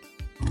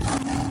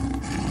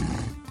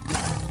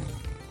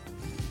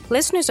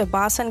 Listeners of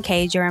Boss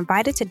Uncaged are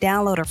invited to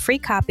download a free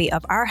copy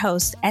of our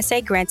host, S.A.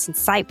 Grant's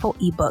insightful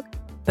ebook,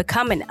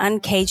 Become an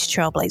Uncaged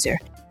Trailblazer.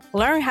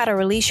 Learn how to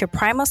release your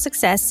primal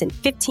success in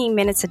 15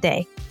 minutes a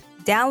day.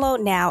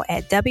 Download now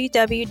at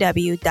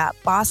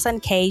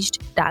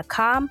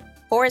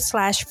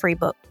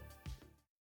www.bossuncaged.com/freebook.